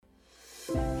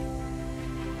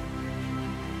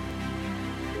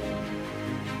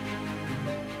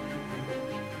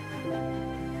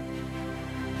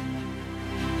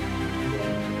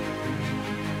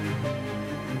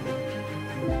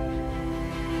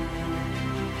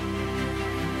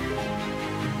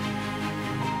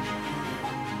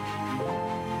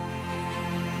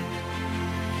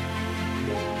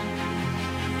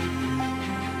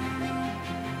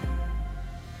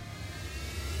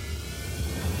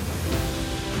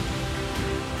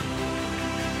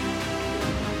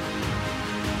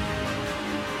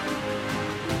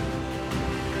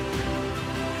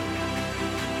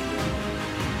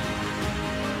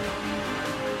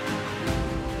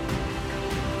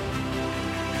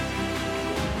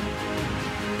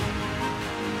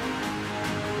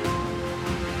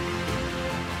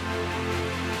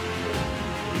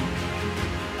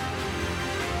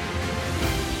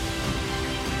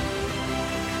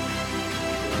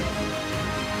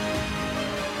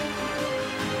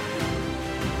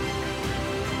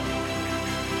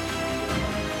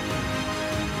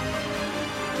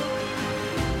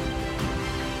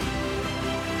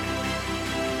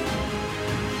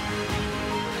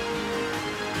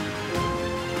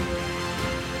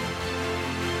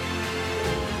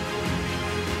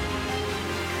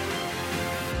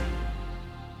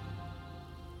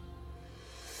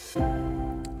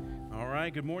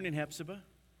Good morning, Hepzibah.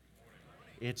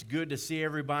 It's good to see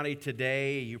everybody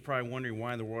today. You're probably wondering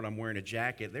why in the world I'm wearing a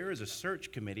jacket. There is a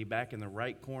search committee back in the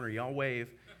right corner. Y'all wave.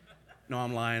 No,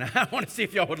 I'm lying. I want to see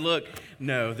if y'all would look.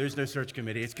 No, there's no search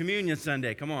committee. It's Communion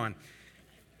Sunday. Come on.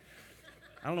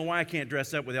 I don't know why I can't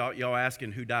dress up without y'all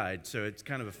asking who died, so it's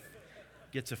kind of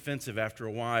gets offensive after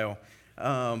a while.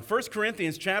 1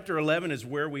 Corinthians chapter 11 is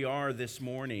where we are this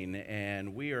morning,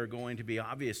 and we are going to be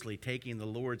obviously taking the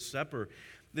Lord's Supper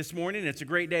this morning. It's a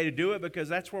great day to do it because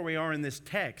that's where we are in this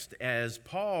text. As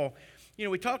Paul,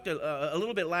 we talked a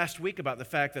little bit last week about the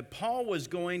fact that Paul was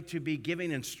going to be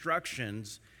giving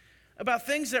instructions about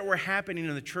things that were happening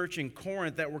in the church in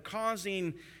Corinth that were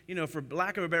causing, for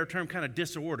lack of a better term, kind of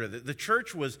disorder. The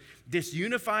church was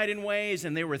disunified in ways,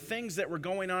 and there were things that were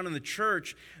going on in the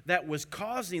church that was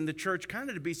causing the church kind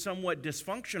of to be somewhat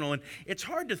dysfunctional. And it's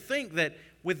hard to think that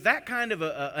with that kind of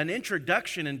an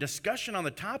introduction and discussion on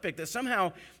the topic, that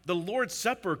somehow the Lord's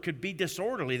Supper could be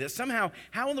disorderly, that somehow,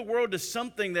 how in the world does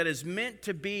something that is meant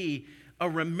to be a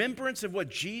remembrance of what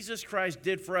Jesus Christ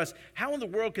did for us, how in the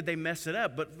world could they mess it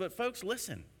up? But folks,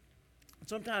 listen.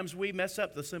 Sometimes we mess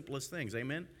up the simplest things,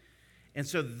 amen? And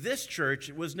so this church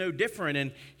was no different,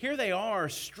 and here they are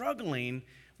struggling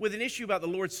with an issue about the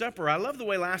Lord's Supper. I love the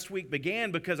way last week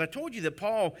began because I told you that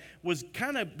Paul was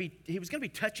going to be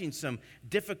touching some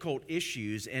difficult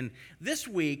issues. And this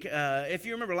week, if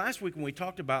you remember last week when we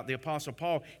talked about the Apostle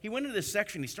Paul, he went into this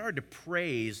section, he started to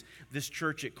praise this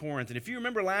church at Corinth. And if you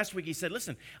remember last week, he said,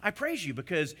 listen, I praise you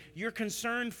because you're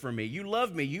concerned for me. You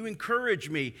love me. You encourage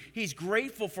me. He's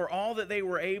grateful for all that they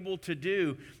were able to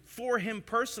do for him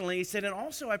personally. He said, and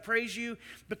also I praise you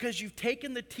because you've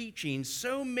taken the teachings,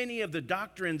 so many of the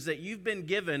doctrines that you've been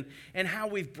given and how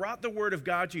we've brought the word of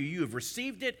God to you. You have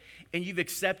received it and you've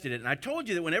accepted it. And I told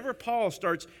you that whenever Paul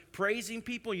starts praising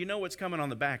people, you know what's coming on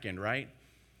the back end, right?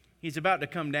 He's about to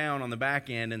come down on the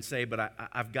back end and say, but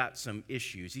I've got some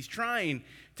issues. He's trying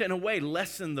to, in a way,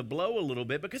 lessen the blow a little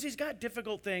bit because he's got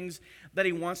difficult things that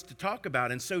he wants to talk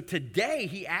about. And so today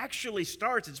he actually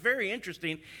starts, it's very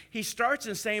interesting, he starts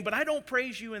in saying, but I don't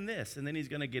praise you in this. And then he's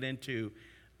going to get into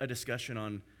a discussion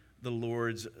on the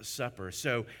Lord's Supper.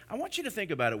 So I want you to think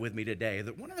about it with me today,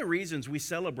 that one of the reasons we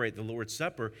celebrate the Lord's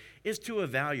Supper is to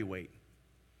evaluate.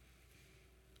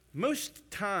 Most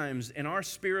times in our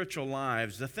spiritual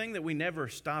lives, the thing that we never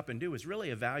stop and do is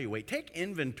really evaluate. Take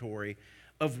inventory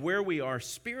of where we are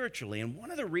spiritually. And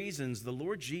one of the reasons the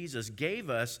Lord Jesus gave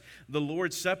us the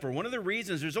Lord's Supper, one of the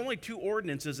reasons, there's only two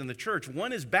ordinances in the church.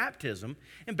 One is baptism,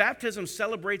 and baptism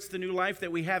celebrates the new life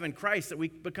that we have in Christ, that we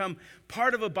become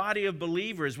part of a body of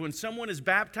believers. When someone is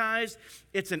baptized,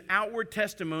 it's an outward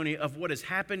testimony of what has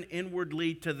happened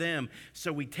inwardly to them.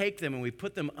 So we take them and we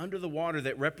put them under the water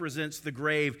that represents the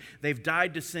grave. They've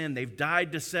died to sin, they've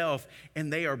died to self,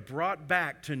 and they are brought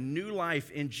back to new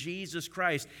life in Jesus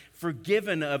Christ,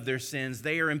 forgiven of their sins.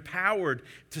 They are empowered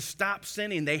to stop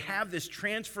sinning. They have this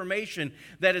transformation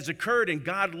that has occurred, and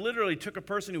God literally took a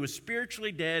person who was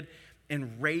spiritually dead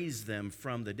and raised them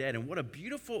from the dead. And what a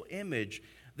beautiful image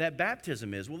that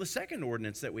baptism is. Well, the second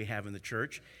ordinance that we have in the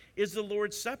church is the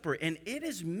Lord's Supper, and it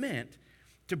is meant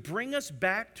to bring us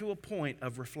back to a point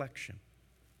of reflection.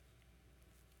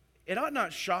 It ought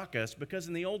not shock us because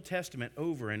in the Old Testament,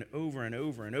 over and over and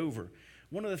over and over,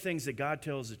 one of the things that God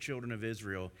tells the children of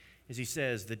Israel is he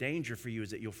says, the danger for you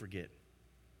is that you'll forget.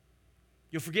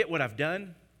 You'll forget what I've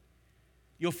done.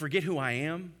 You'll forget who I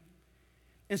am.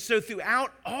 And so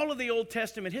throughout all of the Old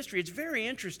Testament history, it's very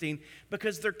interesting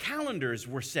because their calendars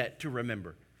were set to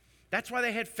remember. That's why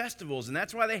they had festivals, and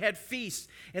that's why they had feasts,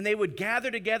 and they would gather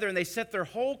together, and they set their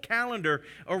whole calendar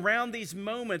around these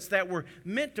moments that were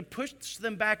meant to push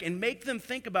them back and make them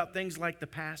think about things like the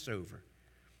Passover,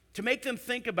 to make them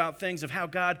think about things of how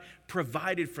God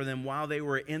provided for them while they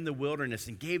were in the wilderness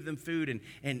and gave them food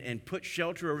and put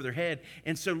shelter over their head.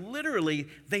 And so literally,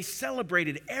 they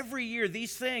celebrated every year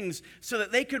these things so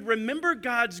that they could remember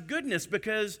God's goodness,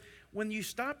 because when you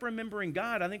stop remembering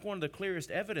God, I think one of the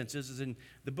clearest evidences is in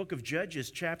the book of Judges,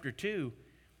 chapter 2.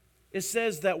 It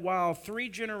says that while 3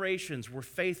 generations were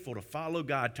faithful to follow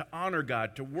God, to honor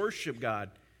God, to worship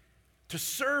God, to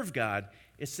serve God,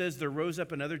 it says there rose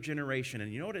up another generation.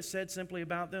 And you know what it said simply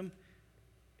about them?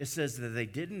 It says that they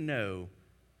didn't know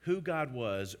who God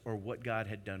was or what God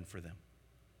had done for them.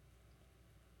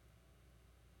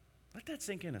 Let that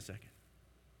sink in a second.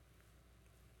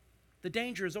 The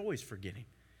danger is always forgetting.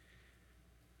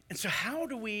 And so how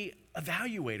do we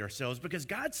evaluate ourselves? Because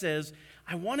God says,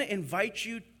 I want to invite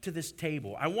you to this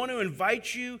table. I want to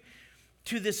invite you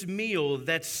to this meal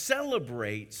that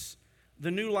celebrates the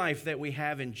new life that we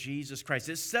have in Jesus Christ.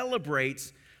 It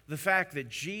celebrates the fact that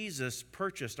Jesus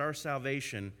purchased our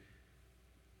salvation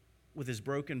with his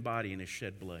broken body and his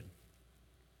shed blood.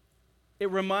 It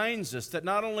reminds us that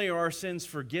not only are our sins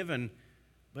forgiven,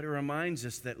 but it reminds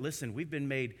us that, listen, we've been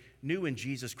made new in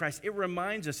Jesus Christ. It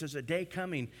reminds us there's a day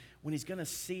coming when he's going to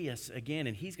see us again,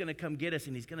 and he's going to come get us,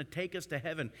 and he's going to take us to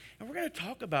heaven. And we're going to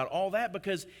talk about all that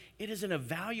because it is an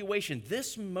evaluation.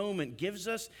 This moment gives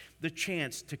us the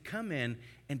chance to come in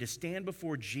and to stand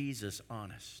before Jesus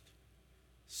honest,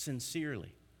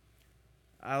 sincerely.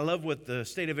 I love what the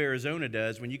state of Arizona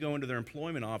does when you go into their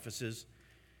employment offices.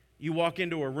 You walk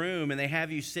into a room and they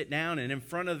have you sit down, and in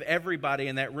front of everybody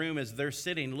in that room as they're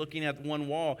sitting looking at one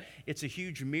wall, it's a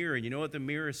huge mirror. And you know what the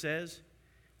mirror says?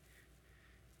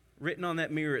 Written on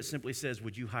that mirror, it simply says,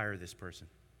 would you hire this person?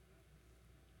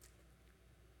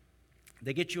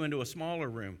 They get you into a smaller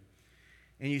room,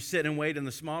 and you sit and wait in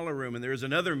the smaller room, and there's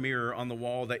another mirror on the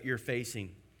wall that you're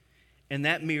facing. And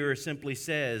that mirror simply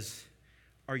says,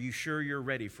 are you sure you're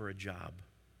ready for a job?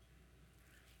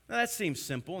 Now, that seems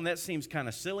simple, and that seems kind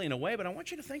of silly in a way, but I want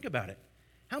you to think about it.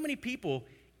 How many people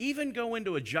even go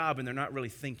into a job and they're not really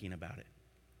thinking about it?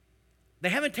 They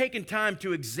haven't taken time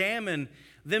to examine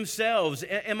themselves.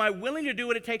 Am I willing to do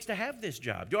what it takes to have this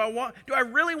job? Do I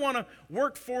really want to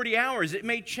work 40 hours? It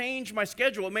may change my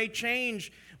schedule. It may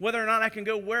change whether or not I can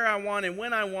go where I want and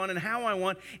when I want and how I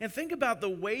want. And think about the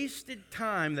wasted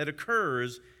time that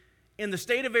occurs in the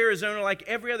state of Arizona, like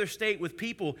every other state, with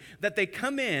people that they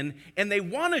come in and they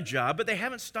want a job, but they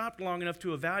haven't stopped long enough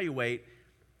to evaluate,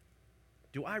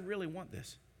 do I really want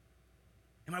this?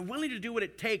 Am I willing to do what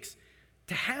it takes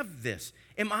to have this?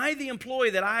 Am I the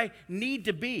employee that I need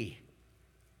to be?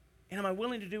 And am I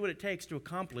willing to do what it takes to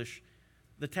accomplish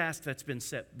the task that's been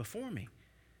set before me?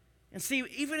 And see,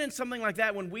 even in something like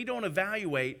that, when we don't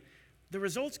evaluate, the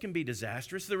results can be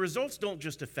disastrous. The results don't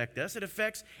just affect us, it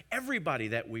affects everybody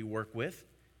that we work with.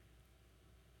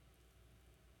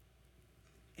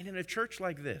 And in a church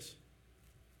like this,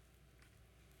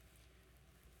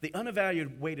 the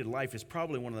unevaluated life is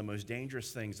probably one of the most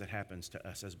dangerous things that happens to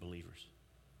us as believers.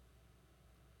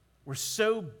 We're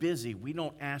so busy, we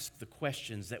don't ask the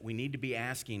questions that we need to be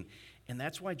asking. And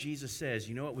that's why Jesus says,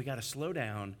 you know what, we got to slow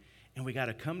down and we got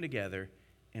to come together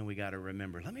and we got to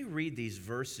remember. Let me read these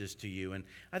verses to you, and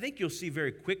I think you'll see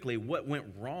very quickly what went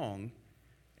wrong.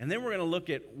 And then we're going to look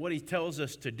at what he tells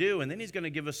us to do, and then he's going to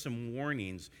give us some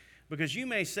warnings. Because you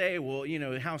may say, well, you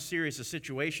know, how serious a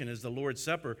situation is the Lord's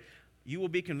Supper? You will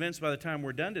be convinced by the time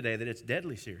we're done today that it's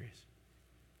deadly serious.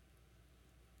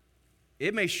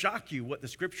 It may shock you what the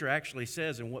Scripture actually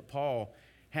says and what Paul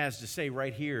has to say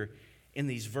right here in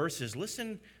these verses.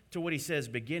 Listen to what he says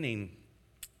beginning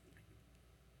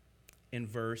in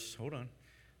verse, hold on.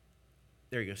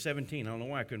 There you go, 17. I don't know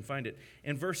why I couldn't find it.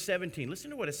 In verse 17,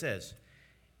 listen to what it says.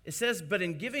 It says, but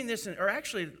in giving this, or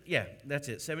actually, yeah, that's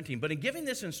it, 17. But in giving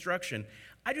this instruction,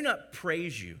 I do not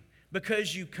praise you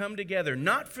because you come together,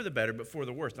 not for the better, but for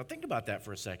the worse. Now think about that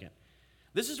for a second.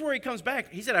 This is where he comes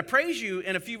back. He said, I praise you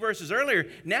in a few verses earlier.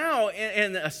 Now,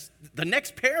 in the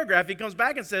next paragraph, he comes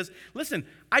back and says, listen,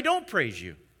 I don't praise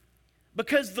you.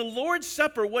 Because the Lord's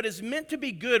Supper, what is meant to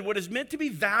be good, what is meant to be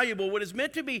valuable, what is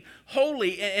meant to be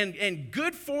holy and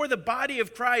good for the body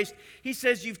of Christ, he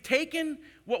says you've taken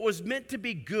what was meant to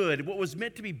be good, what was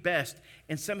meant to be best,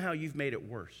 and somehow you've made it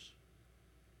worse.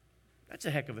 That's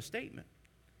a heck of a statement.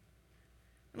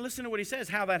 And listen to what he says,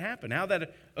 how that happened, how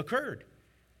that occurred.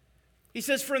 He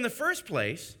says, for in the first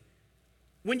place,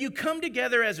 when you come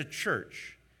together as a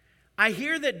church, I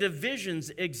hear that divisions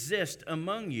exist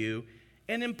among you,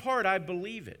 and in part, I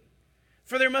believe it.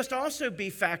 For there must also be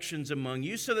factions among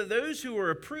you, so that those who are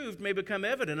approved may become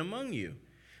evident among you.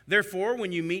 Therefore,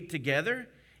 when you meet together,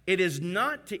 it is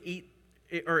not to eat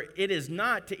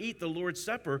the Lord's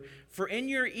Supper, for in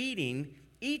your eating,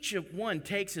 each of one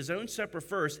takes his own supper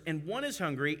first, and one is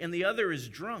hungry, and the other is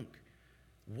drunk.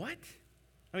 What?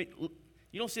 I mean,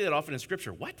 you don't see that often in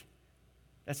Scripture. What?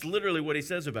 That's literally what he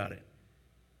says about it.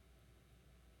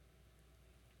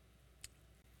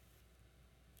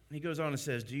 And he goes on and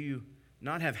says, do you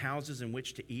not have houses in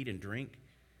which to eat and drink?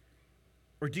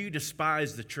 Or do you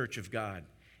despise the church of God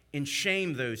and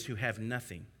shame those who have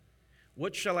nothing?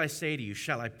 What shall I say to you?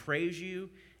 Shall I praise you?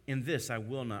 In this I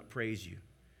will not praise you.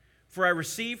 For I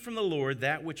received from the Lord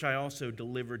that which I also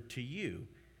delivered to you,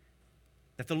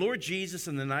 that the Lord Jesus,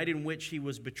 in the night in which he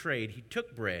was betrayed, he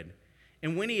took bread,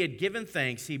 and when he had given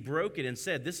thanks, he broke it and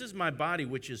said, this is my body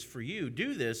which is for you.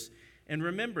 Do this in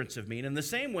remembrance of me. And in the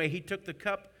same way he took the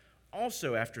cup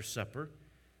also after supper,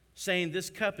 saying, "This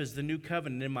cup is the new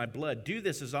covenant in my blood. Do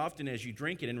this as often as you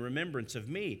drink it in remembrance of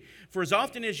me. For as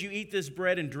often as you eat this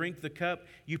bread and drink the cup,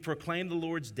 you proclaim the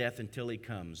Lord's death until he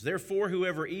comes. Therefore,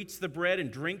 whoever eats the bread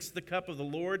and drinks the cup of the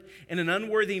Lord in an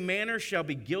unworthy manner shall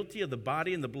be guilty of the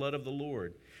body and the blood of the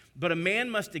Lord. But a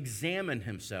man must examine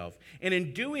himself, and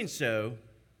in doing so,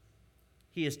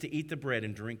 he is to eat the bread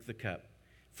and drink the cup.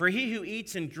 For he who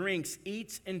eats and drinks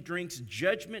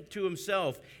judgment to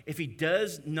himself if he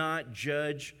does not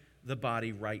judge the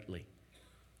body rightly.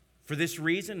 For this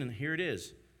reason," and here it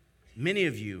is, "many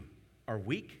of you are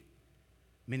weak,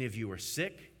 many of you are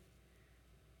sick,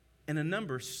 and a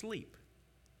number sleep."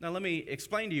 Now let me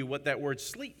explain to you what that word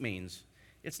sleep means.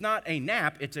 It's not a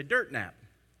nap, it's a dirt nap.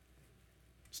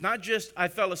 It's not just I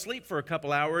fell asleep for a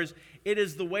couple hours. It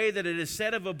is the way that it is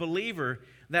said of a believer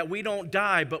that we don't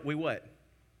die, but we what?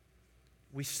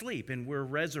 We sleep and we're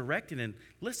resurrected. And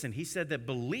listen, he said that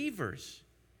believers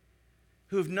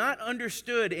who have not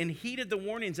understood and heeded the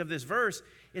warnings of this verse,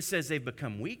 it says they've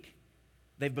become weak,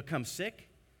 they've become sick,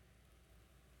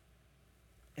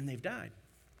 and they've died.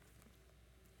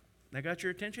 That got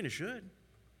your attention? It should.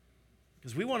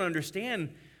 Because we want to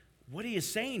understand what he is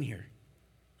saying here.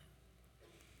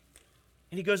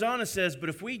 And he goes on and says, "But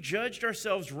if we judged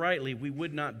ourselves rightly, we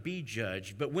would not be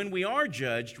judged. But when we are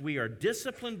judged, we are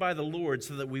disciplined by the Lord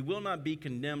so that we will not be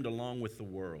condemned along with the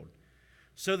world.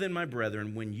 So then, my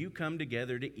brethren, when you come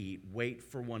together to eat, wait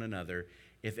for one another.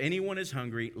 If anyone is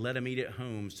hungry, let him eat at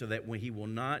home, so that when he will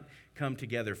not come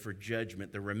together for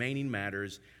judgment, the remaining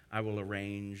matters I will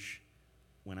arrange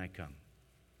when I come."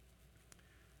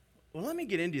 Well, let me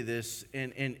get into this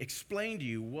and explain to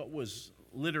you what was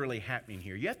literally happening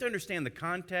here. You have to understand the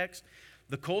context,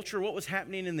 the culture, what was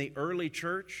happening in the early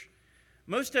church.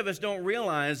 Most of us don't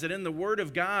realize that in the Word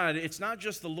of God, it's not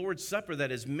just the Lord's Supper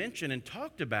that is mentioned and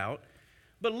talked about,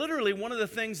 but literally one of the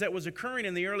things that was occurring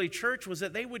in the early church was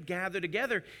that they would gather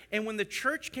together. And when the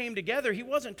church came together, he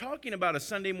wasn't talking about a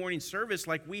Sunday morning service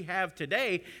like we have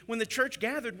today. When the church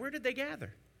gathered, where did they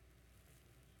gather?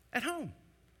 At home.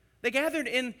 They gathered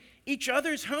in each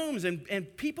other's homes,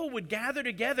 and people would gather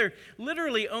together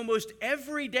literally almost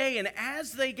every day. And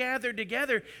as they gathered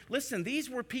together, listen, these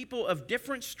were people of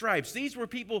different stripes. These were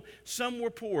people, some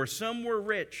were poor, some were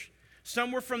rich.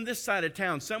 Some were from this side of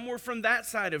town. Some were from that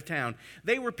side of town.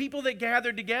 They were people that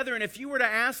gathered together, and if you were to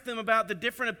ask them about the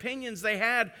different opinions they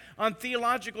had on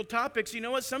theological topics, you know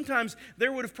what? Sometimes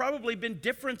there would have probably been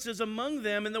differences among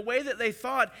them in the way that they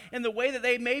thought and the way that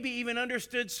they maybe even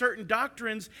understood certain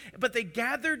doctrines, but they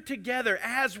gathered together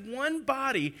as one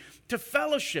body to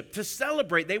fellowship, to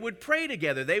celebrate. They would pray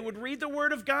together. They would read the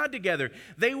Word of God together.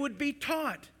 They would be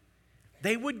taught.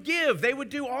 They would give. They would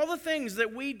do all the things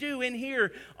that we do in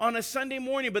here on a Sunday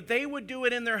morning, but they would do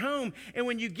it in their home. And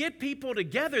when you get people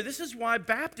together, this is why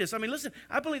Baptists, listen,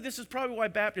 I believe this is probably why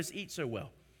Baptists eat so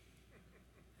well.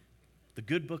 The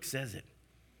good book says it.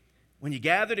 When you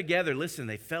gather together, listen,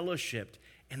 they fellowshipped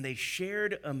and they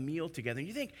shared a meal together. And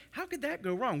you think, how could that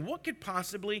go wrong? What could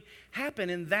possibly happen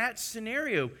in that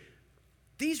scenario?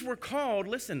 These were called,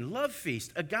 listen, love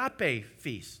feasts, agape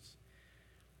feasts.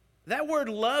 That word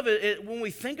love, when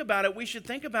we think about it, we should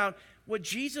think about what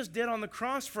Jesus did on the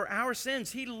cross for our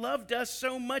sins. He loved us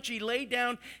so much. He laid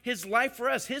down his life for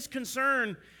us. His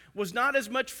concern was not as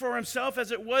much for himself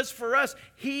as it was for us.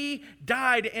 He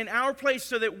died in our place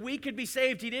so that we could be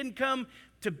saved. He didn't come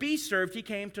to be served. He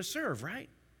came to serve, right?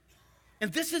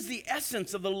 And this is the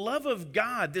essence of the love of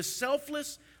God, this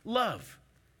selfless love.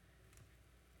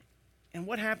 And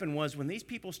what happened was when these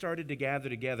people started to gather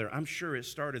together, I'm sure it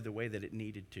started the way that it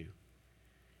needed to.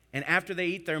 And after they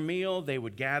eat their meal, they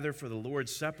would gather for the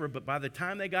Lord's Supper. But by the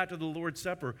time they got to the Lord's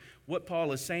Supper, what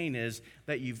Paul is saying is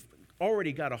that you've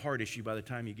already got a heart issue by the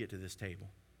time you get to this table.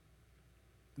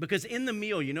 Because in the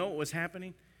meal, you know what was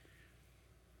happening?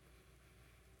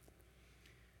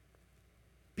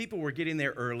 People were getting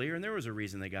there earlier, and there was a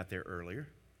reason they got there earlier.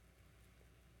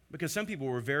 Because some people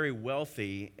were very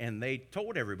wealthy, and they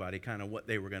told everybody kind of what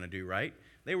they were going to do, right?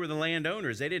 They were the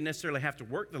landowners. They didn't necessarily have to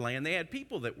work the land. They had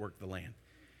people that worked the land.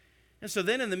 And so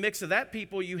then in the mix of that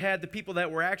people, you had the people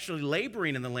that were actually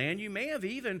laboring in the land. You may have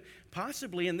even,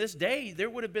 possibly in this day, there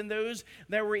would have been those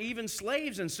that were even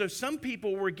slaves. And so some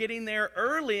people were getting there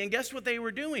early, and guess what they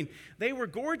were doing? They were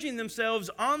gorging themselves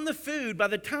on the food. By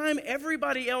the time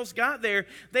everybody else got there,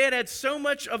 they had had so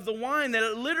much of the wine that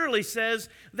it literally says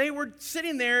they were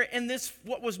sitting there in this,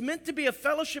 what was meant to be a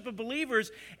fellowship of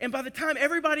believers, and by the time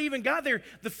everybody even got there,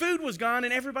 the food was gone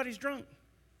and everybody's drunk.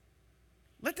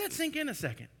 Let that sink in a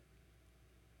second.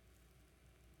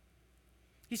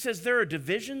 He says, there are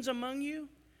divisions among you.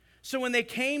 So when they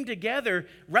came together,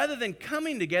 rather than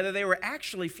coming together, they were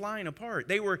actually flying apart.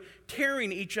 They were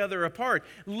tearing each other apart,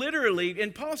 literally.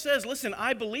 And Paul says, listen,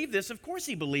 I believe this. Of course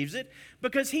he believes it,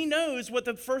 because he knows what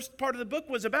the first part of the book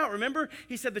was about. Remember,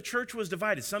 he said the church was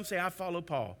divided. Some say, I follow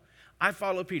Paul. I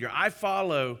follow Peter. I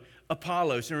follow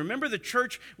Apollos. And remember, the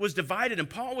church was divided, and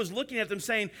Paul was looking at them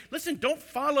saying, listen, don't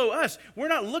follow us. We're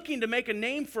not looking to make a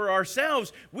name for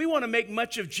ourselves. We want to make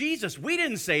much of Jesus. We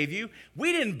didn't save you.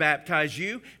 We didn't baptize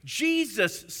you.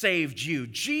 Jesus saved you.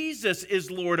 Jesus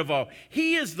is Lord of all.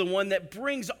 He is the one that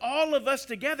brings all of us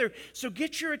together. So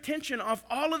get your attention off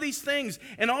all of these things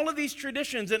and all of these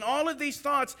traditions and all of these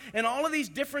thoughts and all of these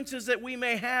differences that we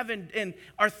may have in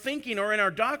our thinking or in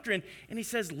our doctrine. And he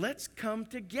says, let's come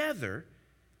together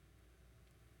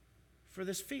for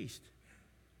this feast.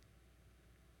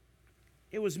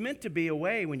 It was meant to be a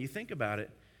way, when you think about it,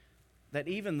 that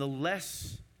even the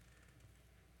less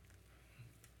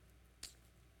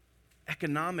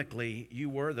economically you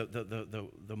were,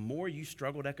 the more you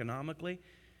struggled economically,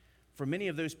 for many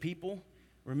of those people,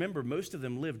 remember, most of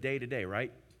them live day to day,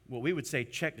 right? Well, we would say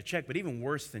check to check, but even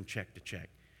worse than check to check.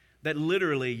 That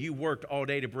literally you worked all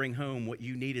day to bring home what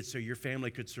you needed so your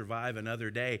family could survive another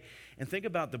day. And think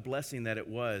about the blessing that it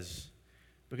was,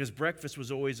 because breakfast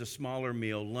was always a smaller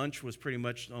meal. Lunch was pretty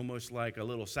much almost like a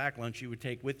little sack lunch you would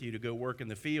take with you to go work in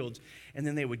the fields. And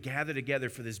then they would gather together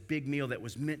for this big meal that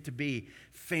was meant to be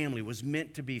family, was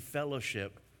meant to be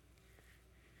fellowship.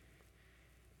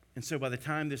 And so by the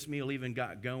time this meal even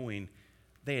got going,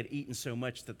 they had eaten so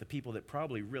much that the people that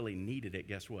probably really needed it,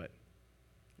 guess what? It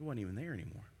wasn't even there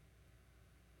anymore.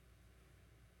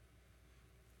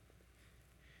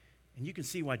 And you can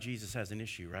see why Jesus has an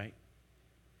issue, right?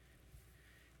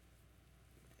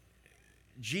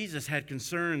 Jesus had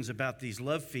concerns about these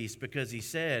love feasts because he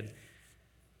said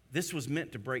this was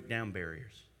meant to break down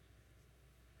barriers,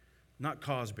 not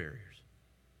cause barriers.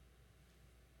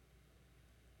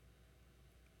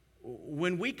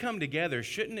 When we come together,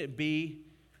 shouldn't it be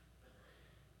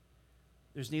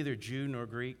there's neither Jew nor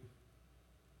Greek,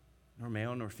 nor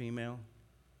male nor female?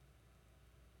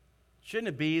 Shouldn't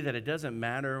it be that it doesn't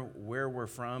matter where we're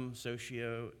from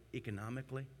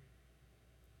socioeconomically?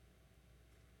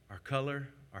 Our color,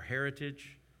 our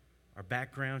heritage, our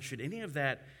background, should any of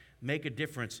that make a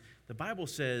difference? The Bible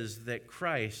says that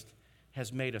Christ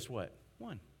has made us what?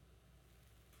 One.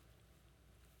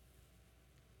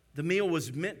 The meal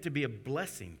was meant to be a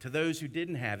blessing to those who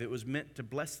didn't have. It was meant to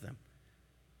bless them.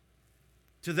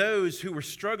 To those who were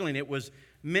struggling, it was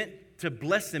meant to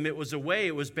bless them. It was a way,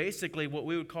 it was basically what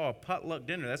we would call a potluck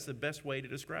dinner. That's the best way to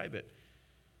describe it.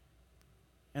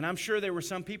 And I'm sure there were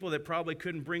some people that probably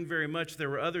couldn't bring very much. There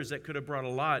were others that could have brought a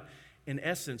lot, in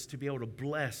essence, to be able to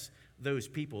bless those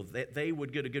people, that they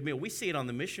would get a good meal. We see it on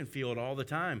the mission field all the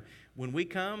time. When we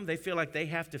come, they feel like they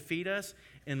have to feed us.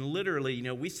 And literally,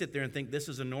 we sit there and think this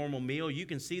is a normal meal. You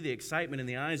can see the excitement in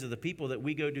the eyes of the people that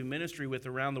we go do ministry with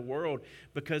around the world,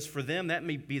 because for them, that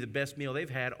may be the best meal they've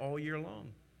had all year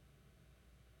long.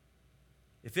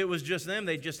 If it was just them,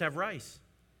 they'd just have rice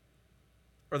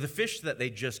or the fish that they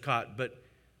just caught. But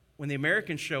when the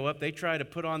Americans show up, they try to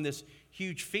put on this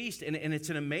huge feast, and it's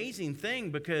an amazing thing,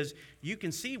 because you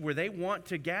can see where they want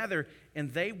to gather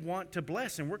and they want to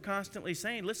bless. And we're constantly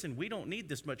saying, listen, we don't need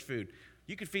this much food.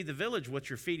 You could feed the village what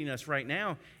you're feeding us right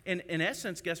now. And in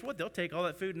essence, guess what? They'll take all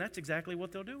that food, and that's exactly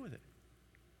what they'll do with it.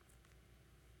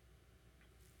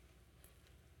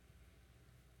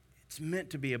 It's meant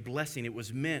to be a blessing. It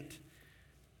was meant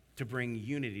to bring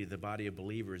unity to the body of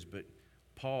believers. But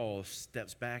Paul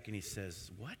steps back and he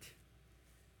says, what?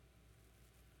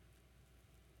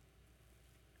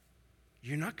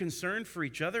 You're not concerned for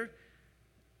each other?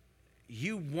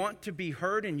 You want to be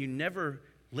heard and you never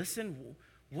listen?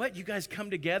 What? You guys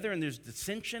come together and there's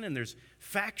dissension and there's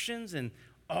factions and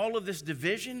all of this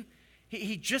division?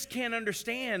 He just can't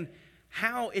understand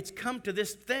how it's come to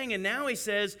this thing. And now he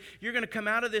says, you're going to come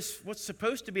out of this, what's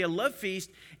supposed to be a love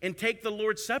feast, and take the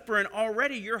Lord's Supper, and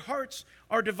already your hearts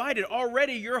are divided.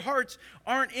 Already your hearts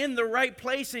aren't in the right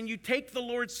place, and you take the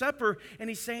Lord's Supper, and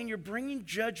he's saying you're bringing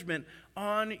judgment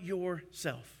on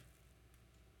yourself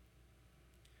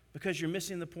because you're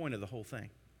missing the point of the whole thing.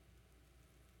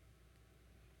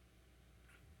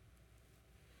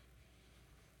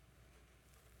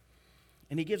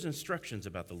 And he gives instructions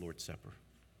about the Lord's Supper.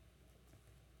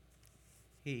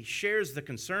 He shares the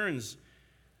concerns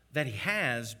that he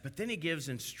has, but then he gives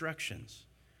instructions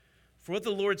for what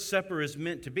the Lord's Supper is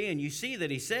meant to be. And you see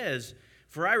that he says,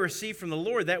 for I received from the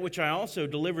Lord that which I also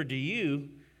delivered to you,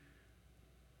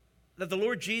 that the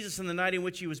Lord Jesus, in the night in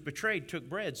which he was betrayed, took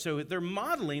bread. So they're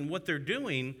modeling what they're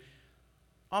doing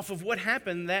off of what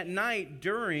happened that night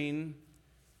during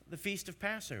the Feast of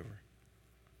Passover.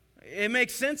 It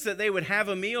makes sense that they would have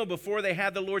a meal before they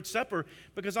had the Lord's Supper,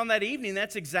 because on that evening,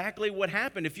 that's exactly what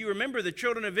happened. If you remember, the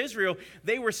children of Israel,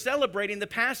 they were celebrating the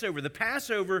Passover. The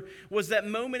Passover was that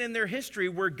moment in their history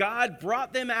where God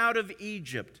brought them out of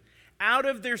Egypt, out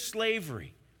of their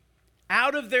slavery,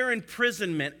 out of their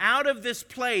imprisonment, out of this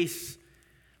place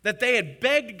that they had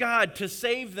begged God to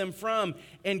save them from.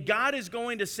 And God is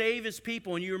going to save his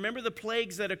people. And you remember the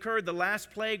plagues that occurred. The last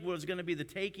plague was going to be the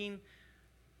taking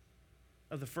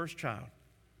of the first child,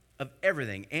 of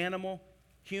everything, animal,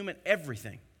 human,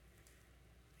 everything.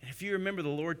 And if you remember, the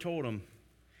Lord told him,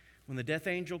 when the death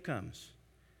angel comes,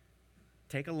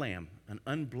 take a lamb, an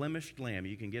unblemished lamb.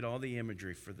 You can get all the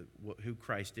imagery for who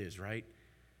Christ is, right?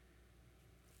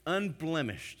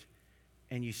 Unblemished.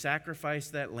 And you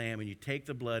sacrifice that lamb, and you take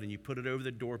the blood, and you put it over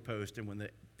the doorpost, and when the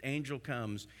angel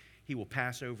comes, he will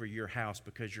pass over your house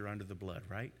because you're under the blood,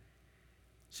 right?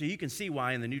 So you can see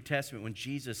why in the New Testament, when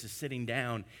Jesus is sitting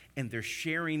down and they're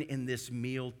sharing in this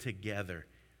meal together,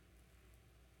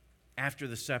 after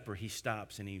the supper, he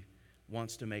stops and he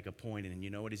wants to make a point. And you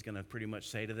know what he's going to pretty much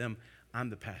say to them? I'm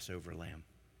the Passover lamb.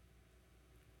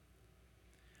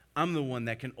 I'm the one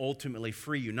that can ultimately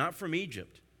free you, not from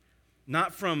Egypt,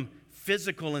 not from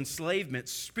physical enslavement,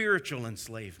 spiritual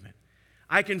enslavement.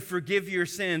 I can forgive your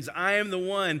sins. I am the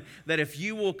one that if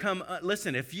you will come,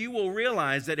 listen, if you will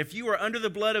realize that if you are under the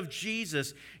blood of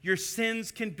Jesus, your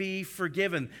sins can be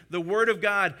forgiven. The Word of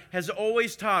God has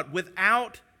always taught,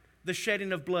 without the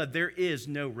shedding of blood, there is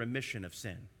no remission of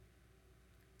sin.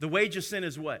 The wage of sin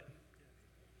is what?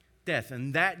 Death.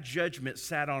 And that judgment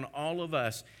sat on all of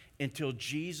us until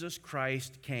Jesus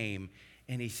Christ came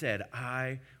and he said,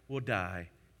 I will die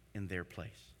in their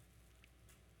place.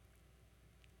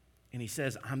 And he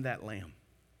says, I'm that lamb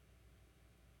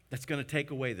that's going to take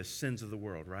away the sins of the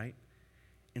world, right?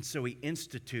 And so he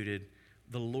instituted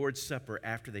the Lord's Supper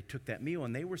after they took that meal,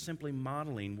 and they were simply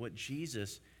modeling what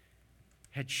Jesus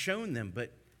had shown them.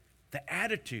 But the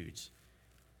attitudes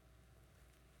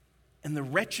and the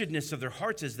wretchedness of their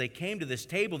hearts as they came to this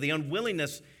table, the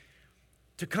unwillingness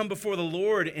to come before the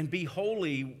Lord and be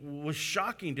holy, was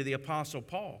shocking to the Apostle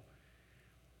Paul.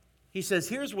 He says,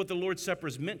 here's what the Lord's Supper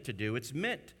is meant to do. It's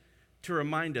meant to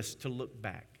remind us to look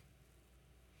back.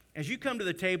 As you come to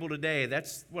the table today,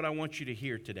 that's what I want you to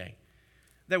hear today.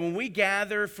 That when we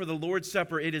gather for the Lord's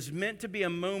Supper, it is meant to be a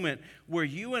moment where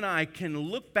you and I can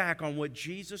look back on what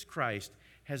Jesus Christ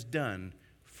has done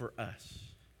for us.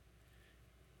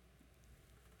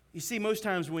 You see, most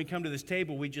times when we come to this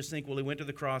table, we just think, well, he went to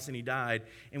the cross and he died,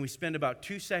 and we spend about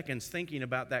 2 seconds thinking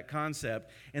about that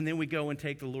concept, and then we go and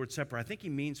take the Lord's Supper. I think he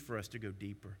means for us to go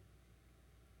deeper.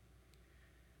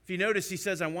 If you notice, he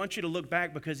says, I want you to look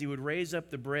back, because he would raise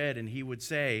up the bread and he would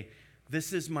say,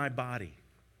 this is my body.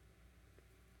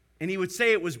 And he would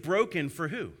say it was broken for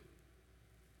who?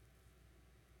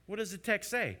 What does the text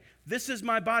say? This is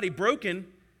my body broken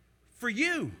for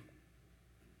you.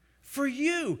 For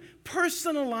you.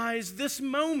 Personalize this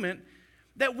moment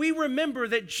that we remember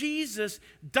that Jesus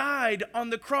died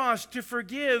on the cross to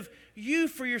forgive you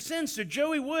for your sins. So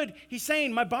Joey Wood, he's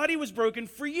saying, my body was broken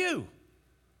for you.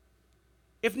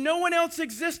 If no one else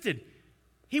existed,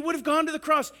 he would have gone to the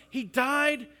cross. He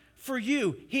died for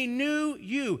you. He knew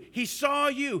you. He saw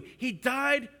you. He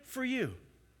died for you.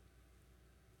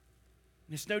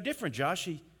 And it's no different, Josh.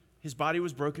 His body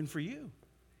was broken for you.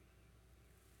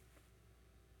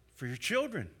 For your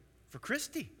children. For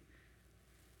Christy.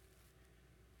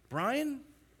 Brian,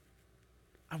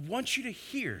 I want you to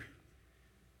hear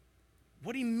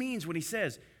what he means when he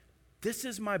says, this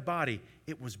is my body.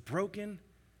 It was broken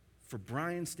for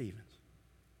Brian Stevens.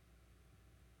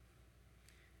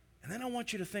 And then I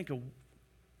want you to think of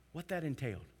what that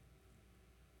entailed.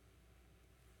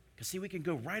 Because see, we can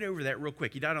go right over that real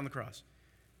quick. He died on the cross.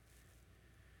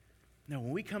 Now,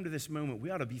 when we come to this moment, we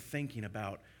ought to be thinking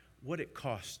about what it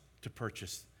costs to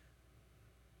purchase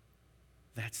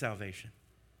that salvation.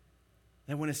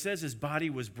 And when it says his body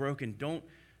was broken, don't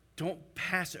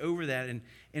pass over that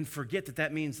and forget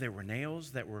that means there were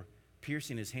nails that were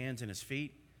piercing his hands and his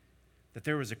feet, that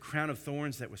there was a crown of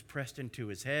thorns that was pressed into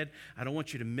his head. I don't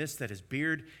want you to miss that his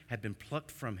beard had been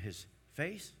plucked from his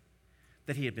face,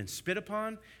 that he had been spit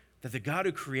upon, that the God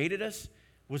who created us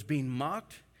was being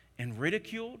mocked and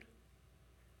ridiculed,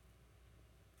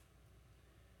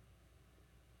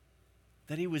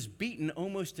 that he was beaten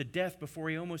almost to death before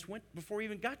he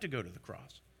even got to go to the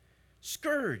cross,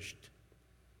 scourged,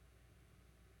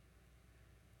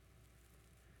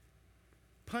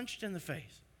 punched in the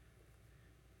face.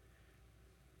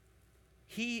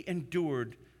 He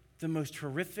endured the most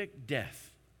horrific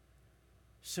death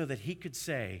so that he could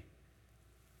say,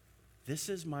 This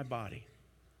is my body,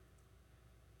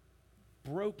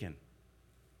 broken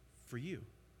for you.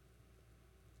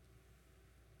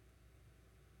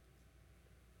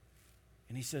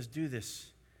 And he says, do this.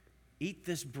 Eat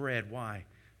this bread. Why?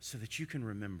 So that you can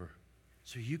remember.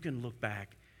 So you can look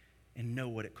back and know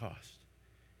what it cost.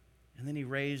 And then he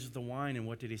raised the wine, and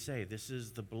what did he say? This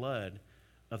is the blood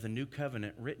of the new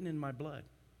covenant written in my blood.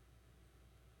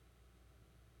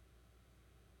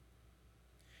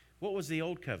 What was the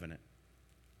old covenant?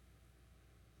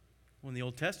 Well, in the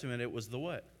Old Testament, it was the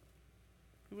what?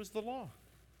 It was the law.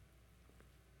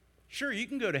 Sure, you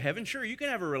can go to heaven. Sure, you can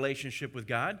have a relationship with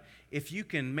God if you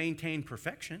can maintain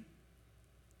perfection.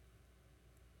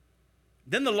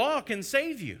 Then the law can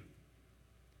save you.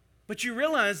 But you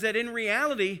realize that in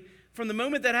reality, from the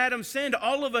moment that Adam sinned,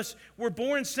 all of us were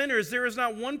born sinners. There is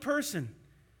not one person.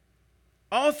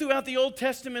 All throughout the Old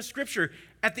Testament scripture,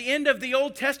 at the end of the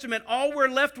Old Testament, all we're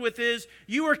left with is,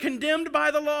 you are condemned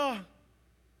by the law.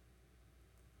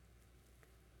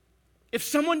 If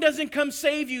someone doesn't come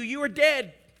save you, you are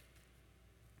dead.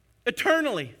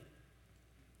 Eternally.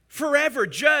 Forever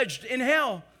judged in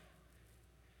hell.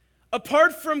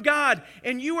 Apart from God.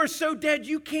 And you are so dead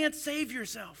you can't save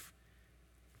yourself.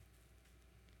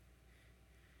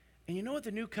 And you know what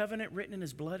the new covenant written in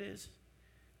his blood is?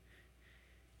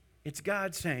 It's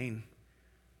God saying,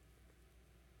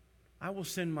 I will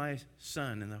send my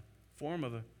son in the form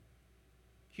of a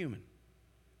human.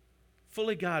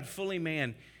 Fully God, fully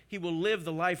man. He will live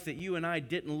the life that you and I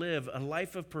didn't live, a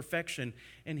life of perfection.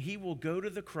 And he will go to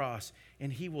the cross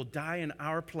and he will die in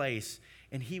our place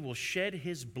and he will shed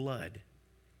his blood,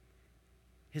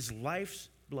 his life's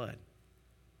blood,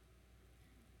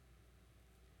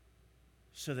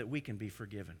 so that we can be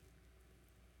forgiven.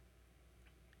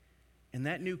 And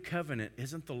that new covenant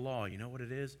isn't the law. You know what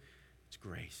it is? It's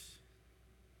grace.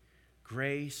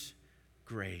 Grace,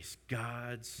 grace.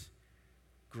 God's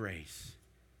grace.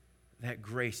 That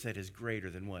grace that is greater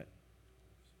than what?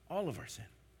 All of our sin.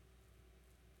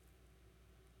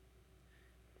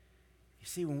 You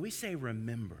see, when we say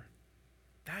remember,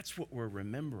 that's what we're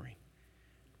remembering.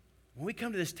 When we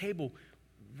come to this table,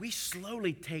 we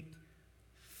slowly take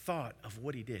thought of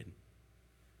what he did.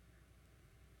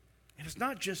 And it's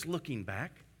not just looking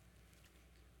back,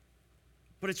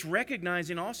 but it's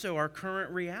recognizing also our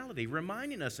current reality,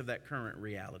 reminding us of that current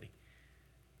reality.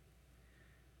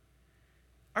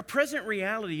 Our present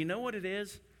reality, you know what it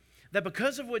is? That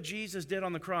because of what Jesus did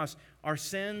on the cross, our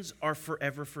sins are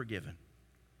forever forgiven.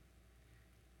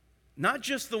 Not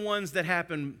just the ones that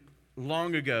happened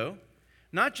long ago,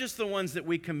 not just the ones that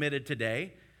we committed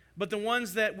today, but the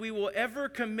ones that we will ever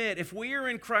commit. If we are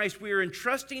in Christ, we are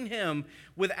entrusting him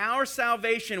with our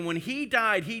salvation. When he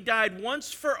died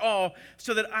once for all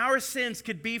so that our sins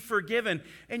could be forgiven.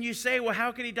 And you say, well,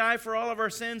 how could he die for all of our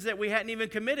sins that we hadn't even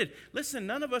committed? Listen,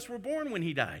 none of us were born when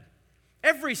he died.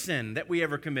 Every sin that we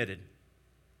ever committed.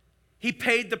 He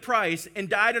paid the price and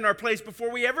died in our place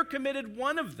before we ever committed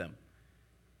one of them.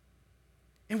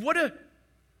 And what an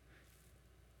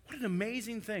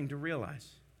amazing thing to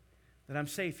realize. That I'm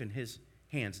safe in his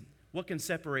hands. What can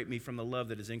separate me from the love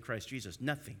that is in Christ Jesus?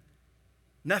 Nothing.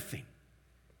 Nothing.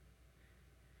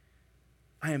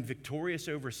 I am victorious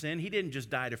over sin. He didn't just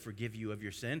die to forgive you of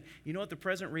your sin. You know what the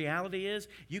present reality is?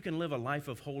 You can live a life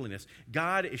of holiness.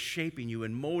 God is shaping you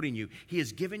and molding you. He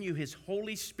has given you his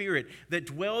Holy Spirit that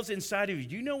dwells inside of you.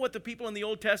 Do you know what the people in the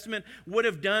Old Testament would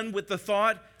have done with the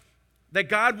thought that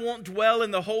God won't dwell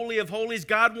in the Holy of Holies?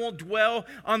 God won't dwell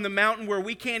on the mountain where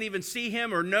we can't even see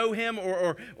him or know him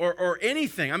or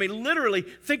anything. I mean, literally,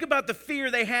 think about the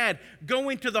fear they had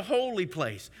going to the holy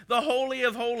place, the Holy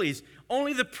of Holies.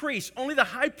 Only the priest, only the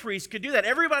high priest could do that.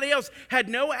 Everybody else had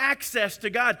no access to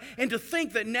God. And to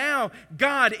think that now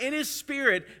God in his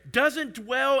Spirit doesn't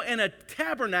dwell in a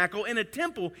tabernacle, in a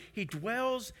temple. He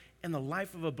dwells in the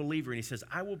life of a believer. And he says,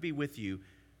 I will be with you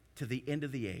to the end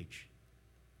of the age,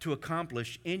 to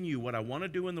accomplish in you what I want to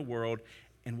do in the world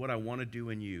and what I want to do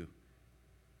in you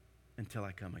until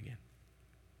I come again.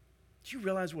 Do you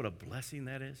realize what a blessing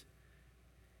that is?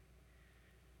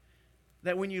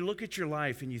 That when you look at your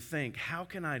life and you think, how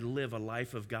can I live a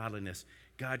life of godliness?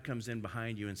 God comes in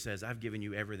behind you and says, I've given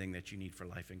you everything that you need for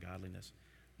life and godliness.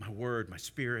 My word, my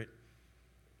spirit.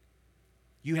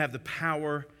 You have the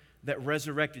power that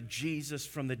resurrected Jesus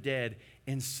from the dead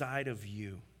inside of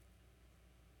you.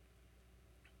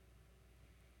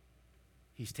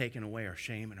 He's taken away our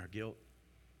shame and our guilt.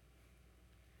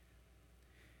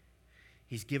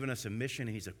 He's given us a mission,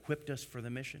 and he's equipped us for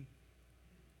the mission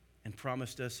and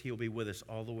promised us he'll be with us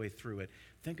all the way through it.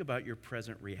 Think about your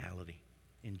present reality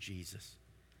in Jesus.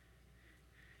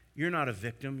 You're not a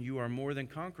victim. You are more than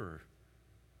conqueror.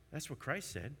 That's what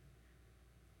Christ said.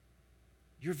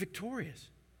 You're victorious.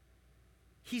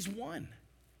 He's won.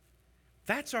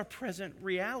 That's our present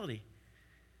reality.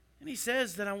 And he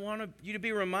says that I want you to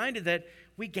be reminded that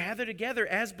we gather together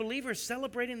as believers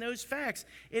celebrating those facts.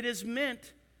 It is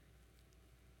meant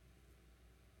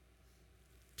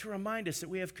to remind us that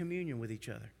we have communion with each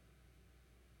other.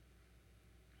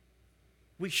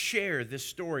 We share this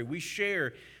story. We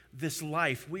share this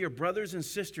life. We are brothers and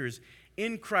sisters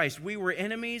in Christ. We were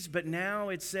enemies, but now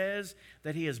it says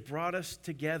that he has brought us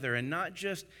together. And not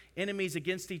just enemies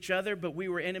against each other, but we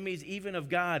were enemies even of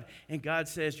God. And God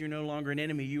says, you're no longer an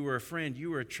enemy. You were a friend.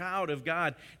 You were a child of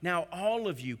God. Now all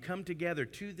of you come together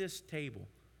to this table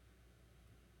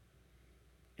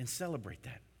and celebrate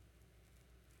that.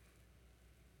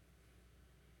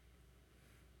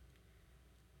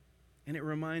 And it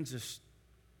reminds us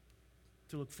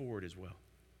to look forward as well.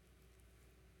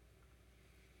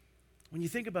 When you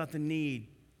think about the need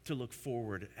to look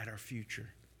forward at our future,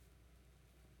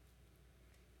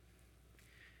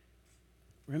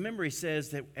 remember he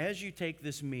says that as you take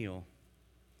this meal,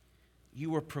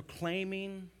 you are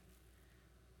proclaiming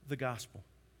the gospel.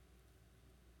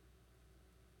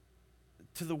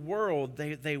 To the world,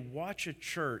 they watch a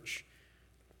church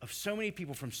of so many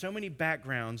people from so many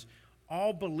backgrounds,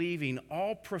 all believing,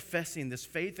 all professing this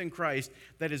faith in Christ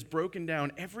that has broken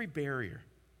down every barrier.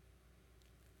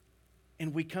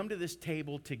 And we come to this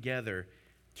table together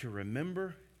to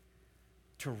remember,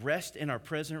 to rest in our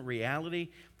present reality,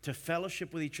 to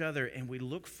fellowship with each other, and we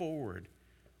look forward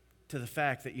to the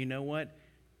fact that, you know what?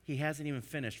 He hasn't even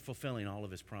finished fulfilling all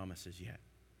of his promises yet.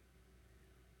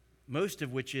 Most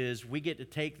of which is we get to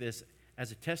take this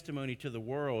as a testimony to the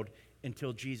world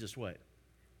until Jesus what?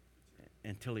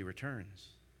 Until he returns.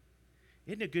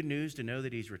 Isn't it good news to know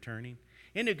that he's returning?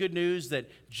 Isn't it good news that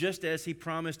just as he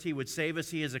promised he would save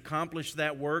us, he has accomplished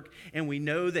that work, and we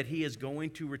know that he is going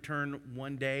to return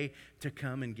one day to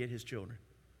come and get his children?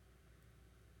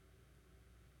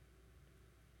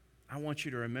 I want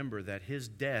you to remember that his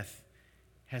death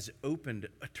has opened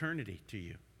eternity to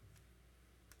you.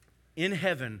 In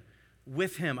heaven,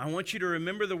 with him. I want you to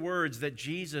remember the words that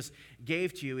Jesus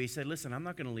gave to you. He said, listen, I'm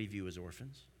not going to leave you as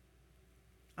orphans.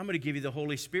 I'm going to give you the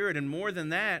Holy Spirit. And more than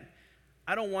that,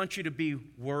 I don't want you to be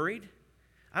worried.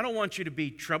 I don't want you to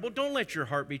be troubled. Don't let your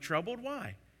heart be troubled.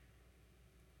 Why?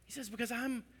 He says, because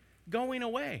I'm going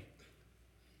away.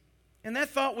 And that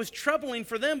thought was troubling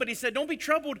for them, but he said, don't be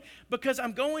troubled because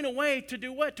I'm going away to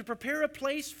do what? To prepare a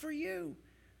place for you.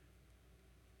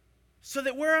 So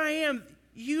that where I am,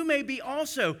 you may be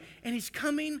also. And he's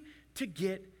coming to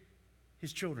get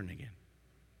his children again.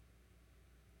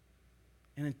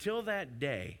 And until that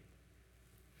day,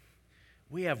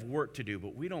 we have work to do,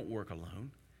 but we don't work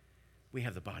alone. We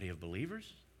have the body of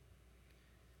believers.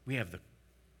 We have the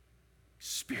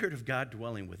Spirit of God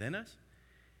dwelling within us.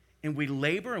 And we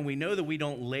labor, and we know that we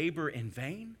don't labor in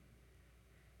vain.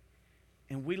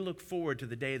 And we look forward to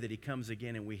the day that he comes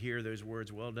again and we hear those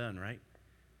words, well done, right?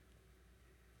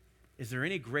 Is there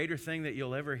any greater thing that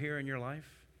you'll ever hear in your life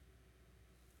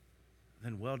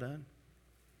than well done?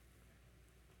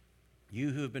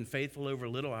 You who have been faithful over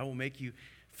little, I will make you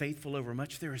faithful over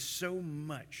much. There is so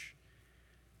much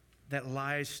that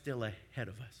lies still ahead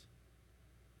of us.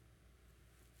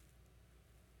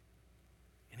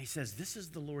 And he says, this is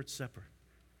the Lord's Supper.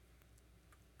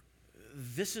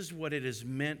 This is what it is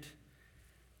meant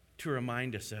to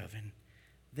remind us of. And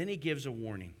then he gives a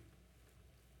warning.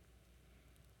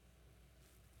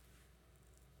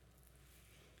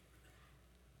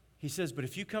 He says, but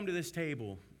if you come to this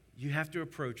table, you have to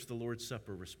approach the Lord's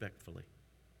Supper respectfully.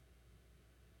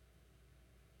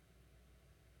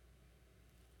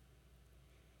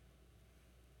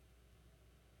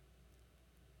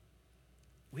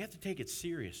 We have to take it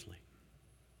seriously.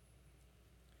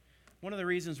 One of the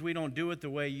reasons we don't do it the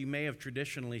way you may have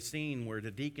traditionally seen, where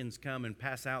the deacons come and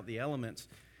pass out the elements,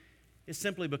 is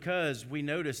simply because we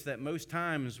notice that most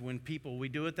times when we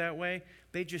do it that way,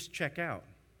 they just check out.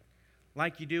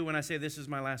 Like you do when I say, this is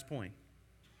my last point.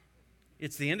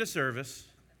 It's the end of service.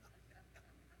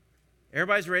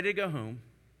 Everybody's ready to go home.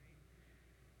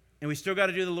 And we still got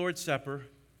to do the Lord's Supper.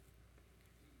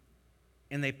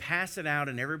 And they pass it out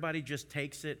and everybody just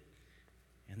takes it.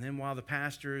 And then while the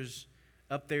pastor's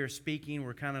up there speaking,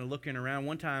 we're kind of looking around.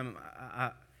 One time,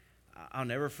 I'll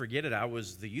never forget it. I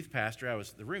was the youth pastor.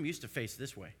 The room used to face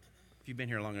this way. If you've been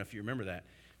here long enough, you remember that.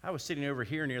 I was sitting over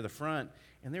here near the front,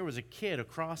 and there was a kid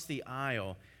across the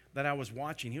aisle that I was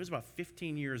watching. He was about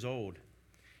 15 years old.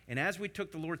 And as we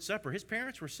took the Lord's Supper, his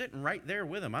parents were sitting right there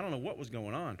with him. I don't know what was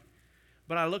going on.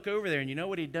 But I look over there, and you know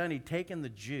what he'd done? He'd taken the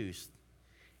juice,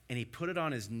 and he put it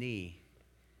on his knee,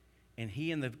 And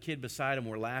he and the kid beside him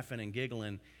were laughing and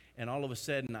giggling. And all of a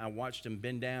sudden, I watched him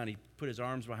bend down. He put his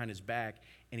arms behind his back,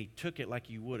 and he took it like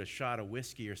you would a shot of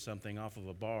whiskey or something off of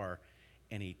a bar.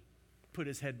 And he put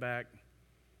his head back,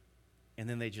 and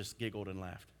then they just giggled and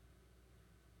laughed.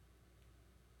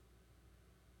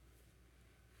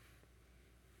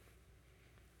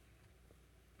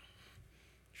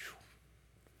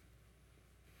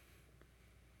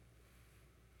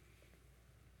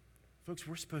 Folks,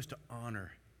 we're supposed to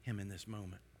honor him in this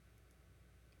moment.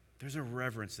 There's a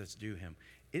reverence that's due him.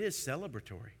 It is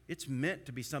celebratory. It's meant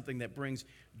to be something that brings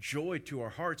joy to our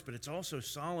hearts, but it's also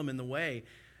solemn in the way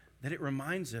that it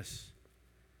reminds us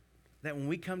that when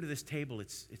we come to this table,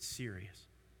 it's serious.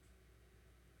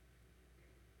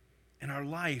 And our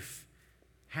life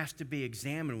has to be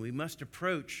examined. We must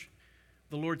approach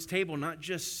the Lord's table not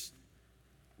just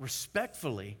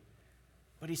respectfully,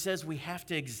 but he says we have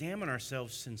to examine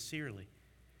ourselves sincerely.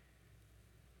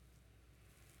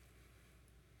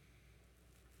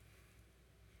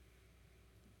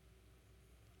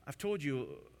 I've told you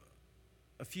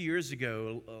a few years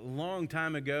ago, a long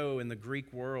time ago in the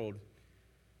Greek world,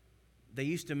 they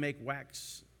used to make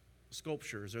wax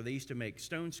sculptures, or they used to make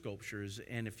stone sculptures.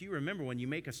 And if you remember, when you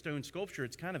make a stone sculpture,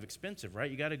 it's kind of expensive,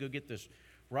 right? You got to go get this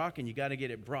rock and you got to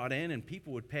get it brought in, and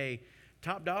people would pay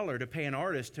top dollar to pay an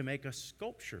artist to make a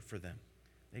sculpture for them.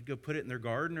 They'd go put it in their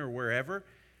garden or wherever.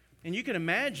 And you can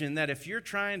imagine that if you're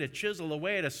trying to chisel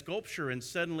away at a sculpture and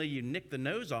suddenly you nick the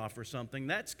nose off or something,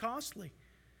 that's costly.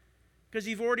 Because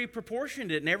you've already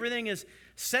proportioned it and everything is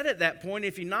set at that point.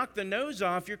 If you knock the nose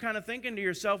off, you're kind of thinking to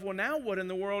yourself, well, now what in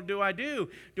the world do I do?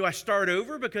 Do I start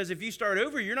over? Because if you start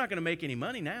over, you're not going to make any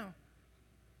money now.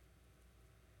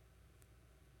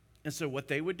 And so what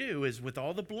they would do is, with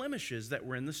all the blemishes that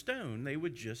were in the stone, they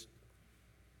would just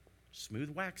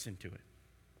smooth wax into it.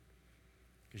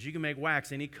 Because you can make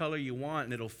wax any color you want,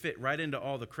 and it'll fit right into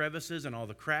all the crevices and all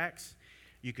the cracks.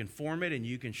 You can form it, and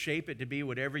you can shape it to be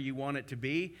whatever you want it to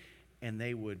be, and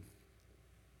they would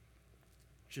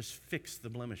just fix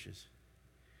the blemishes.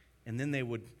 And then they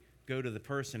would go to the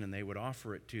person, and they would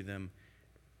offer it to them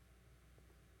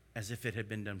as if it had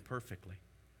been done perfectly.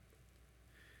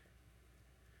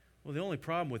 Well, the only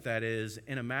problem with that is,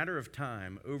 in a matter of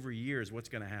time, over years, what's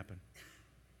going to happen?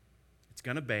 It's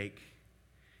going to bake,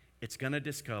 it's going to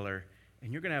discolor,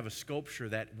 and you're going to have a sculpture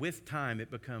that, with time, it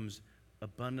becomes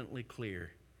abundantly clear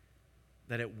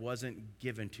that it wasn't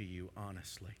given to you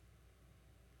honestly.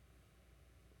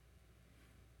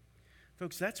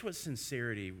 Folks, that's what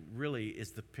sincerity really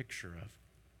is the picture of.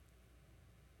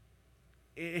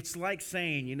 It's like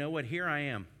saying, you know what, here I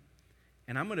am.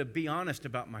 And I'm going to be honest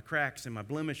about my cracks and my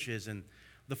blemishes and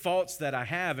the faults that I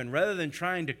have. And rather than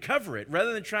trying to cover it,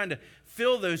 rather than trying to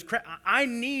fill those cracks, I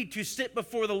need to sit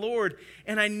before the Lord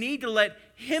and I need to let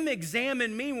Him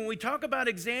examine me. When we talk about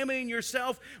examining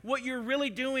yourself, what you're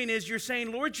really doing is you're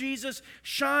saying, Lord Jesus,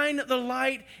 shine the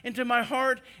light into my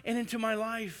heart and into my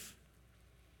life.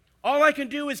 All I can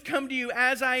do is come to you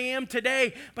as I am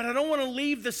today, but I don't want to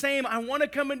leave the same. I want to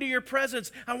come into your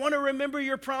presence. I want to remember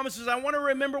your promises. I want to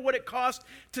remember what it cost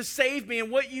to save me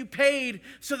and what you paid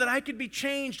so that I could be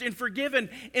changed and forgiven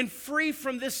and free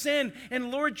from this sin. And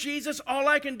Lord Jesus, all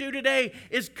I can do today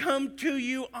is come to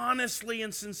you honestly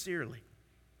and sincerely.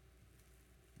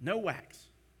 No wax.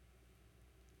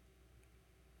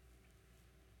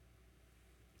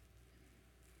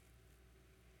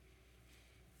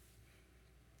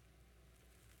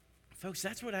 Folks,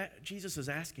 that's what Jesus is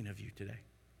asking of you today.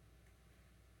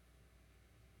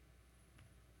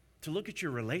 To look at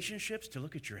your relationships, to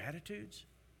look at your attitudes.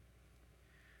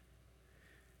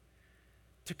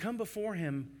 To come before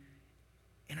Him,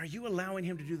 and are you allowing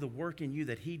Him to do the work in you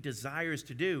that He desires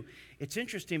to do? It's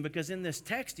interesting because in this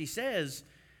text He says,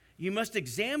 you must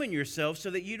examine yourself so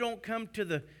that you don't come to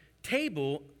the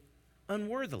table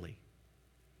unworthily.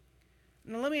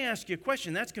 Now, let me ask you a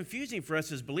question. That's confusing for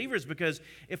us as believers because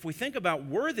if we think about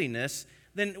worthiness,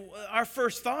 then our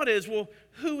first thought is, well,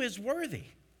 who is worthy?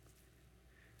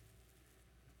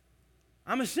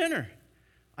 I'm a sinner.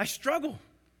 I struggle.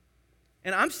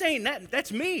 And I'm saying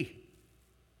that's me.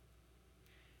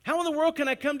 How in the world can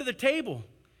I come to the table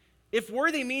if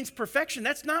worthy means perfection?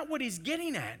 That's not what He's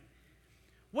getting at.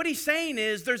 What He's saying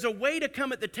is there's a way to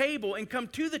come at the table and come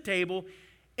to the table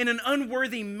in an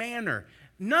unworthy manner.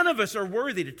 None of us are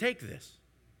worthy to take this,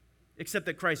 except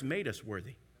that Christ made us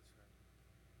worthy.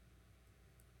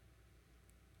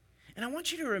 And I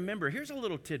want you to remember, here's a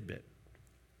little tidbit.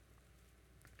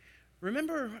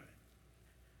 Remember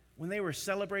when they were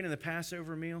celebrating the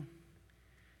Passover meal?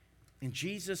 And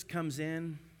Jesus comes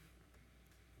in,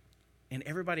 and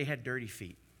everybody had dirty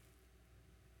feet.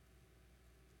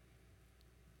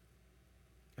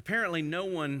 apparently no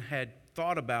one had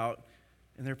thought about,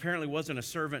 and there apparently wasn't a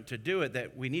servant to do it,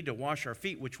 that we need to wash our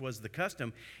feet, which was the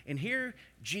custom. And here,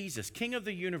 Jesus, King of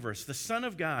the universe, the Son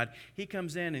of God, he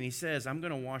comes in and he says, I'm going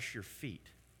to wash your feet.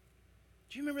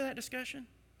 Do you remember that discussion?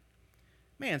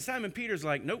 Man, Simon Peter's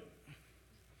like, nope.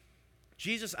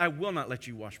 Jesus, I will not let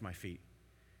you wash my feet.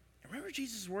 Remember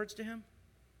Jesus' words to him?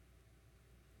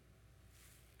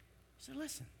 He said,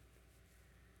 listen,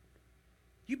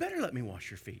 you better let me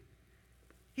wash your feet.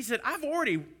 He said, I've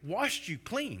already washed you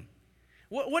clean.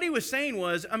 What he was saying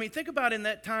was, I mean, think about in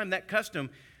that time, that custom,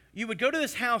 you would go to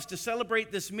this house to celebrate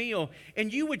this meal,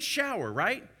 and you would shower,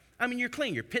 right? I mean, you're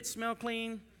clean. Your pits smell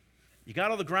clean. You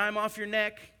got all the grime off your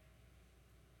neck.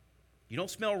 You don't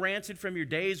smell rancid from your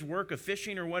day's work of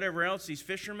fishing or whatever else, these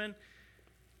fishermen.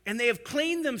 And they have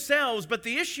cleaned themselves, but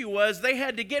the issue was they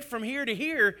had to get from here to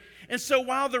here. And so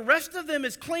while the rest of them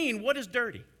is clean, what is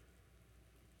dirty?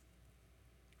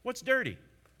 What's dirty?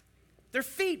 Their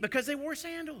feet, because they wore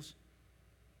sandals.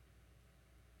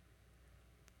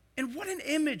 And what an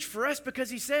image for us, because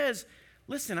he says,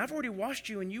 listen, I've already washed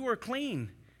you and you are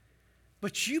clean,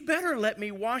 but you better let me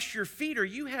wash your feet or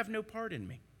you have no part in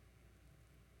me.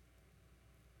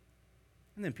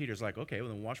 And then Peter's like, okay, well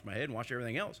then wash my head and wash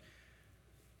everything else.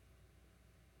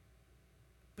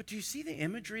 But do you see the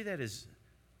imagery that is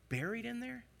buried in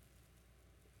there?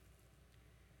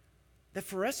 That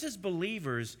for us as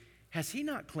believers, has he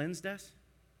not cleansed us?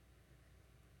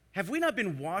 Have we not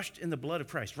been washed in the blood of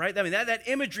Christ, right? I mean, that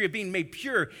imagery of being made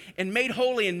pure and made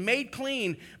holy and made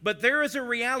clean, but there is a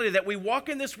reality that we walk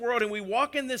in this world and we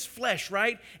walk in this flesh,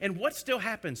 right? And what still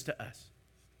happens to us?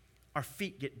 Our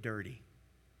feet get dirty.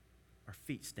 Our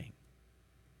feet stink.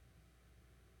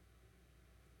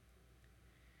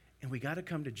 And we got to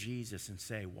come to Jesus and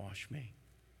say, wash me.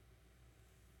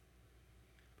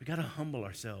 We got to humble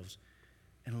ourselves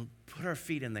and put our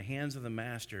feet in the hands of the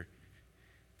Master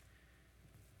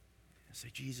and say,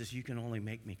 Jesus, you can only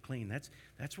make me clean.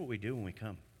 That's what we do when we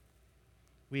come.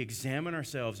 We examine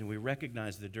ourselves and we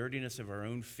recognize the dirtiness of our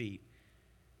own feet.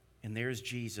 And there's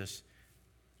Jesus.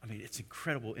 I mean, it's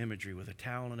incredible imagery with a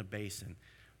towel and a basin.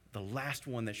 The last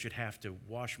one that should have to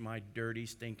wash my dirty,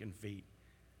 stinking feet.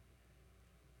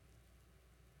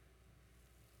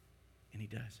 And he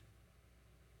does.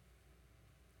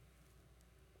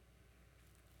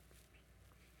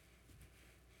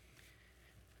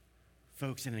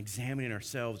 Folks, in examining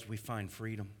ourselves, we find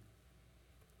freedom.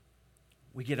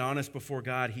 We get honest before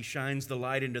God. He shines the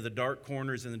light into the dark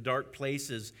corners and the dark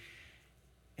places,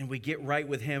 and we get right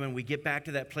with him, and we get back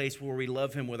to that place where we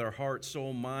love him with our heart,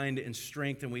 soul, mind, and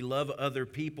strength, and we love other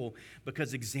people,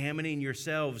 because examining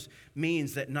yourselves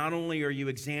means that not only are you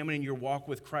examining your walk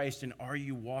with Christ, and are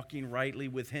you walking rightly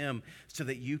with him so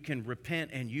that you can repent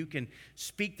and you can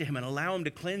speak to him and allow him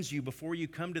to cleanse you before you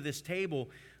come to this table.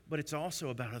 But it's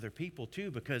also about other people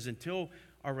too, because until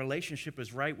our relationship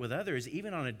is right with others,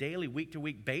 even on a daily,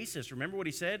 week-to-week basis, remember what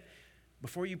he said?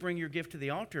 Before you bring your gift to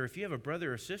the altar, if you have a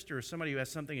brother or sister or somebody who has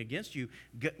something against you,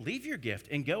 leave your gift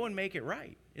and go and make it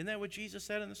right. Isn't that what Jesus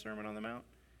said in the Sermon on the Mount?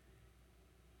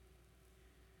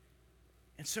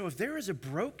 And so if there is a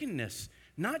brokenness,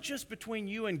 not just between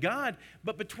you and God,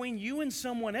 but between you and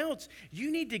someone else,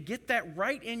 you need to get that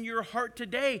right in your heart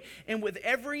today. And with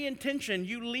every intention,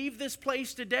 you leave this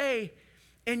place today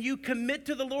and you commit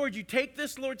to the Lord. You take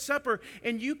this Lord's Supper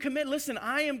and you commit, listen,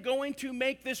 I am going to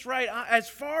make this right. As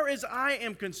far as I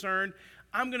am concerned,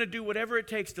 I'm going to do whatever it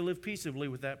takes to live peaceably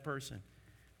with that person.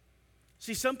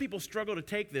 See, some people struggle to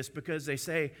take this because they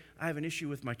say, I have an issue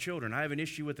with my children. I have an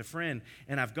issue with a friend,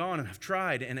 and I've gone and I've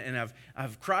tried, and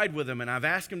I've cried with them, and I've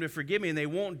asked them to forgive me, and they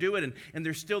won't do it, and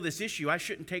there's still this issue. I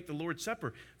shouldn't take the Lord's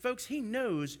Supper. Folks, he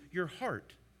knows your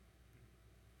heart.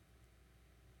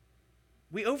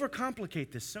 We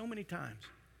overcomplicate this so many times.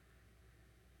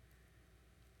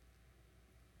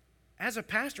 As a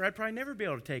pastor, I'd probably never be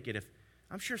able to take it if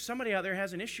I'm sure somebody out there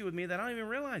has an issue with me that I don't even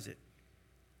realize it.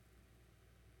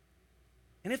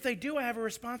 And if they do, I have a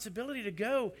responsibility to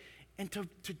go and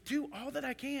to do all that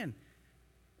I can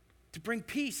to bring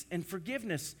peace and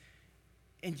forgiveness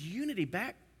and unity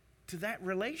back to that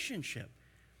relationship.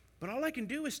 But all I can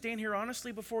do is stand here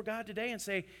honestly before God today and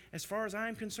say, as far as I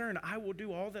am concerned, I will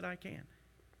do all that I can.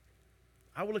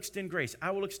 I will extend grace. I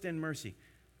will extend mercy.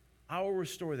 I will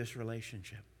restore this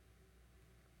relationship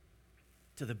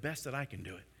to the best that I can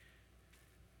do it.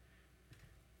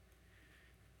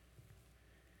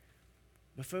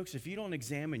 But folks, if you don't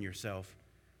examine yourself,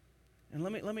 and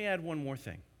let me add one more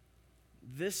thing.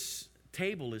 This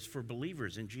table is for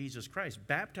believers in Jesus Christ,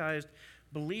 baptized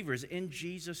believers in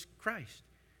Jesus Christ.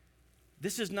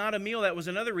 This is not a meal. That was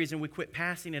another reason we quit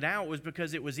passing it out, was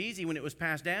because it was easy when it was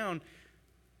passed down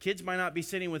kids might not be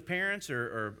sitting with parents,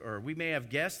 or we may have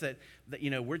guests that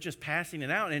we're just passing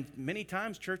it out. And many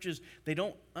times churches, they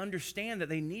don't understand that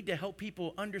they need to help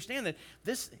people understand that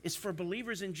this is for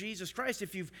believers in Jesus Christ.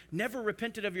 If you've never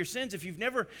repented of your sins, if you've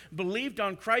never believed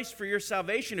on Christ for your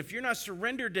salvation, if you're not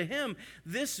surrendered to Him,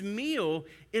 this meal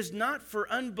is not for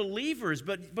unbelievers.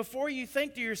 But before you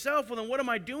think to yourself, well, then what am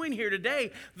I doing here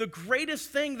today? The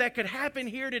greatest thing that could happen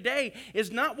here today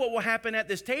is not what will happen at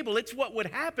this table. It's what would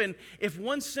happen if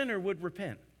one sinner would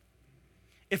repent.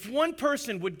 If one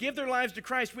person would give their lives to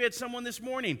Christ. We had someone this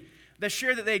morning that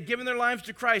shared that they had given their lives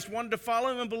to Christ, wanted to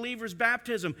follow Him in believer's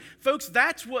baptism. Folks,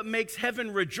 that's what makes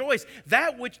heaven rejoice.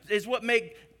 That which is what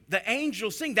makes the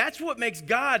angels sing. That's what makes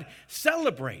God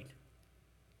celebrate.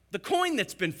 The coin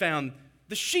that's been found,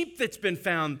 the sheep that's been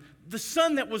found, the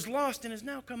son that was lost and has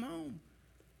now come home.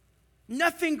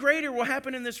 Nothing greater will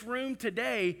happen in this room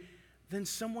today than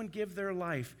someone give their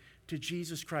life to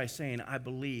Jesus Christ, saying, I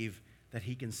believe that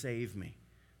He can save me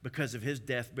because of His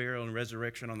death, burial, and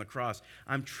resurrection on the cross.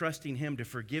 I'm trusting Him to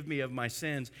forgive me of my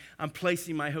sins. I'm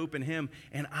placing my hope in Him,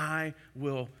 and I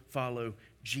will follow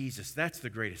Jesus. That's the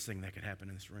greatest thing that could happen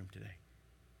in this room today.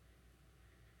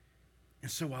 And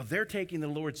so while they're taking the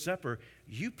Lord's Supper,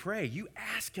 you pray, you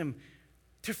ask Him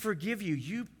to forgive you.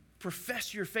 You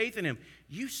profess your faith in Him.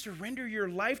 You surrender your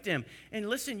life to Him. And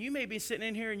listen, you may be sitting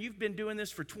in here and you've been doing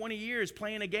this for 20 years,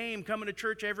 playing a game, coming to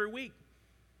church every week.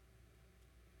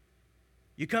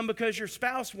 You come because your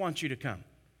spouse wants you to come.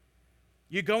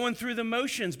 You're going through the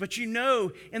motions, but you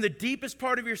know in the deepest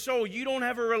part of your soul, you don't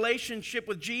have a relationship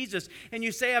with Jesus. And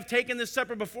you say, I've taken this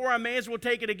supper before, I may as well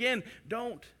take it again.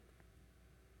 Don't.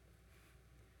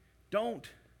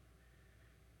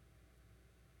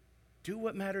 Do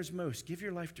what matters most. Give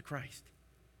your life to Christ.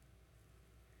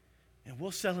 And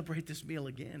we'll celebrate this meal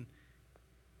again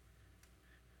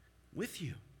with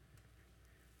you.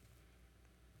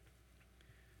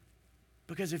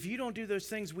 Because if you don't do those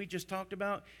things we just talked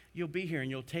about, you'll be here and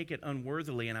you'll take it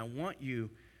unworthily. And I want you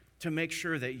to make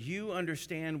sure that you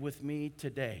understand with me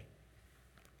today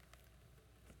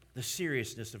the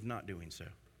seriousness of not doing so.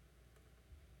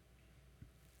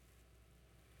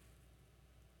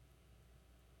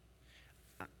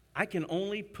 I can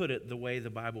only put it the way the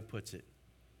Bible puts it.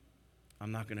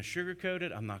 I'm not going to sugarcoat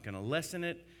it. I'm not going to lessen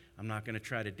it. I'm not going to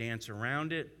try to dance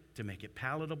around it to make it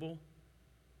palatable.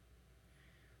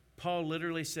 Paul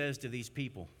literally says to these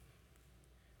people,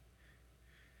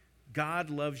 God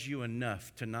loves you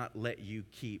enough to not let you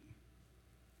keep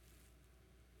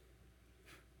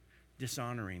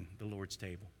dishonoring the Lord's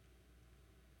table.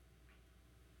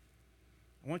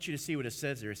 I want you to see what it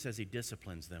says there. It says He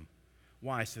disciplines them.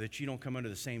 Why? So that you don't come under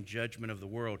the same judgment of the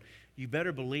world. You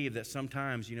better believe that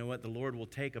sometimes, you know what, the Lord will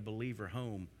take a believer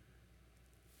home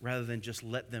rather than just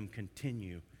let them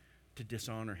continue to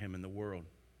dishonor Him in the world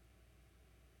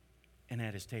and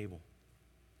at His table.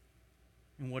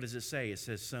 And what does it say? It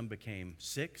says some became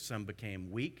sick, some became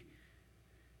weak.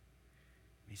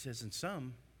 He says, and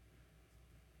some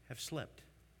have slept.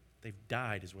 They've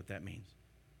died is what that means.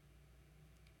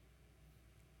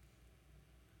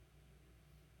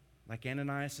 Like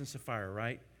Ananias and Sapphira,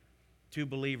 right? Two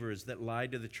believers that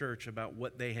lied to the church about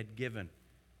what they had given.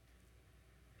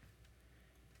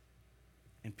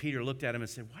 And Peter looked at him and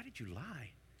said, why did you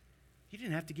lie? You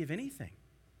didn't have to give anything.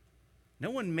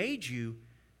 No one made you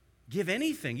give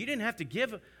anything. You didn't have to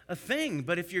give a thing.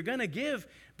 But if you're going to give,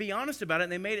 be honest about it.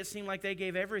 And they made it seem like they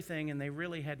gave everything, and they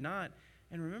really had not.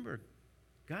 And remember,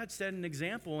 God set an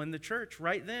example in the church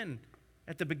right then,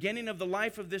 at the beginning of the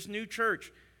life of this new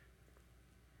church.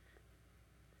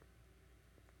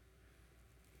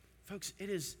 Folks, it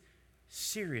is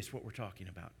serious what we're talking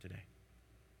about today.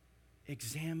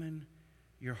 Examine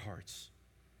your hearts.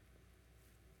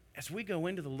 As we go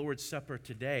into the Lord's Supper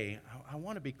today, I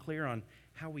want to be clear on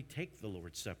how we take the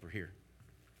Lord's Supper here.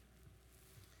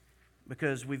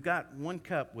 Because we've got one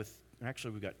cup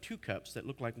we've got two cups that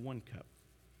look like one cup.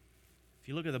 If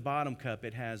you look at the bottom cup,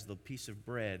 it has the piece of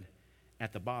bread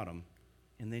at the bottom,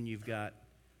 and then you've got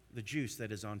the juice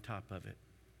that is on top of it.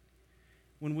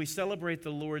 When we celebrate the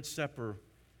Lord's Supper,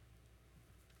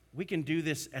 we can do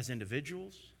this as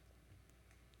individuals.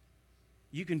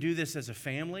 You can do this as a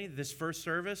family. This first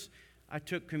service, I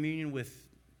took communion with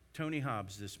Tony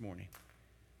Hobbs this morning.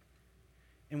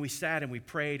 And we sat and we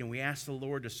prayed and we asked the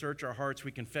Lord to search our hearts.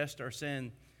 We confessed our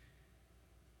sin.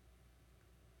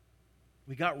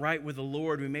 We got right with the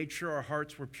Lord. We made sure our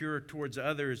hearts were pure towards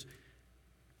others.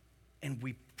 And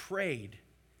we prayed.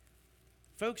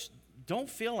 Folks, don't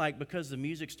feel like because the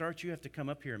music starts, you have to come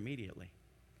up here immediately.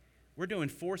 We're doing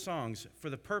 4 songs for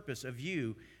the purpose of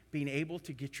you being able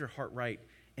to get your heart right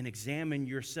and examine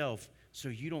yourself so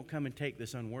you don't come and take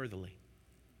this unworthily.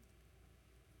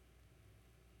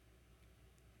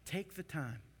 Take the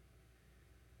time.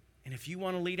 And if you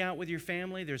want to lead out with your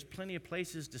family, there's plenty of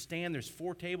places to stand. There's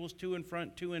 4 tables, 2 in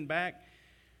front, 2 in back.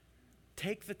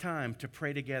 Take the time to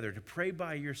pray together, to pray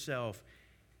by yourself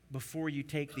before you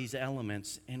take these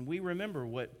elements. And we remember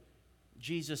what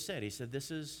Jesus said. He said, this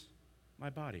is my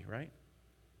body, right?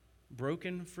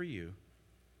 Broken for you.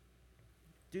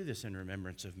 Do this in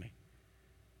remembrance of me.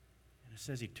 And it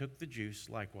says he took the juice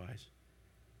likewise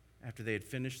after they had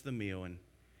finished the meal, and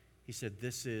he said,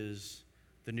 this is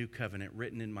the new covenant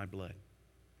written in my blood.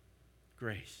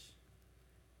 Grace.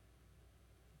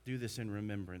 Do this in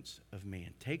remembrance of me.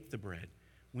 And take the bread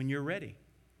when you're ready.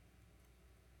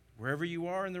 Wherever you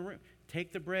are in the room,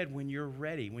 take the bread when you're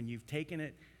ready, when you've taken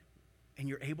it and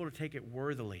you're able to take it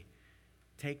worthily.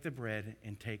 Take the bread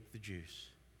and take the juice.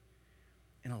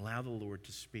 And allow the Lord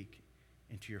to speak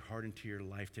into your heart and to your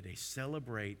life today.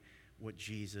 Celebrate what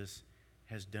Jesus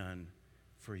has done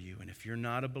for you. And if you're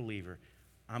not a believer,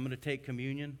 I'm going to take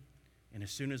communion, and as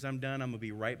soon as I'm done, I'm going to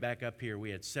be right back up here.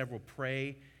 We had several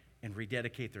pray and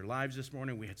rededicate their lives this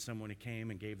morning. We had someone who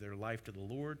came and gave their life to the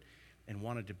Lord and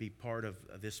wanted to be part of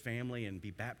this family and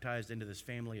be baptized into this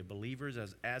family of believers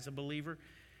as a believer.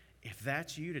 If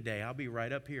that's you today, I'll be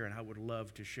right up here, and I would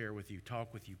love to share with you,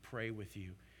 talk with you, pray with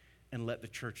you, and let the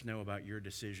church know about your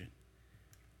decision.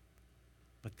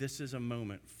 But this is a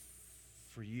moment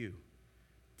for you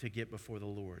to get before the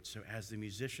Lord. So as the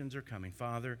musicians are coming,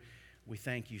 Father, we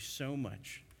thank you so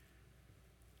much,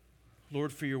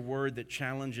 Lord, for your word that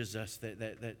challenges us,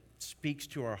 that speaks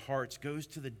to our hearts, goes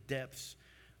to the depths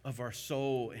of our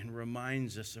soul and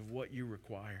reminds us of what you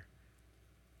require.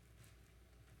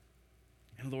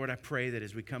 And Lord, I pray that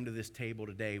as we come to this table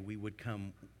today, we would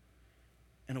come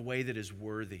in a way that is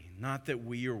worthy. Not that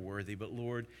we are worthy, but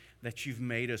Lord, that you've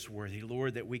made us worthy.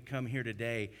 Lord, that we come here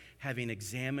today having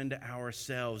examined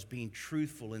ourselves, being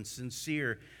truthful and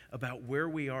sincere about where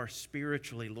we are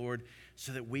spiritually, Lord,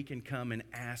 so that we can come and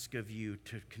ask of you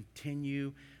to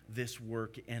continue this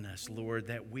work in us, Lord,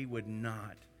 that we would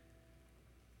not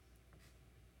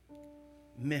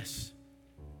miss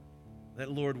that,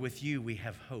 Lord, with you we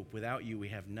have hope. Without you we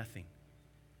have nothing.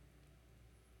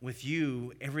 With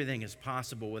you, everything is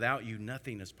possible. Without you,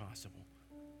 nothing is possible.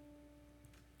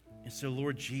 And so,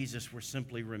 Lord Jesus, we're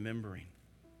simply remembering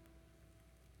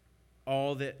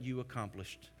all that you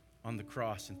accomplished on the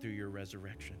cross and through your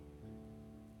resurrection.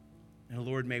 And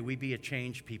Lord, may we be a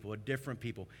changed people, a different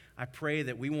people. I pray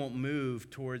that we won't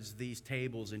move towards these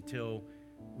tables until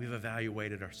we've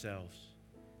evaluated ourselves.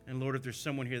 And Lord, if there's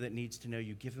someone here that needs to know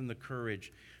you, give them the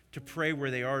courage to pray where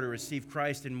they are to receive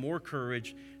Christ, and more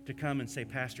courage to come and say,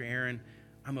 Pastor Aaron,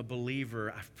 I'm a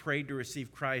believer. I've prayed to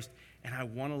receive Christ, and I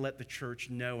want to let the church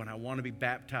know, and I want to be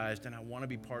baptized, and I want to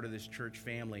be part of this church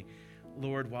family.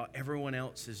 Lord, while everyone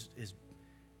else is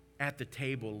at the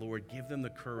table, Lord, give them the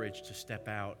courage to step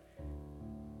out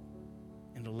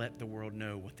and to let the world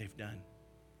know what they've done.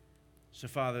 So,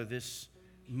 Father, this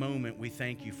moment, we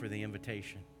thank you for the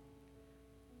invitation.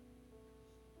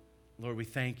 Lord, we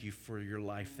thank you for your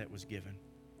life that was given.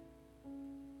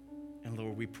 And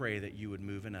Lord, we pray that you would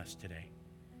move in us today.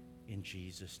 In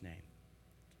Jesus' name,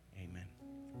 amen.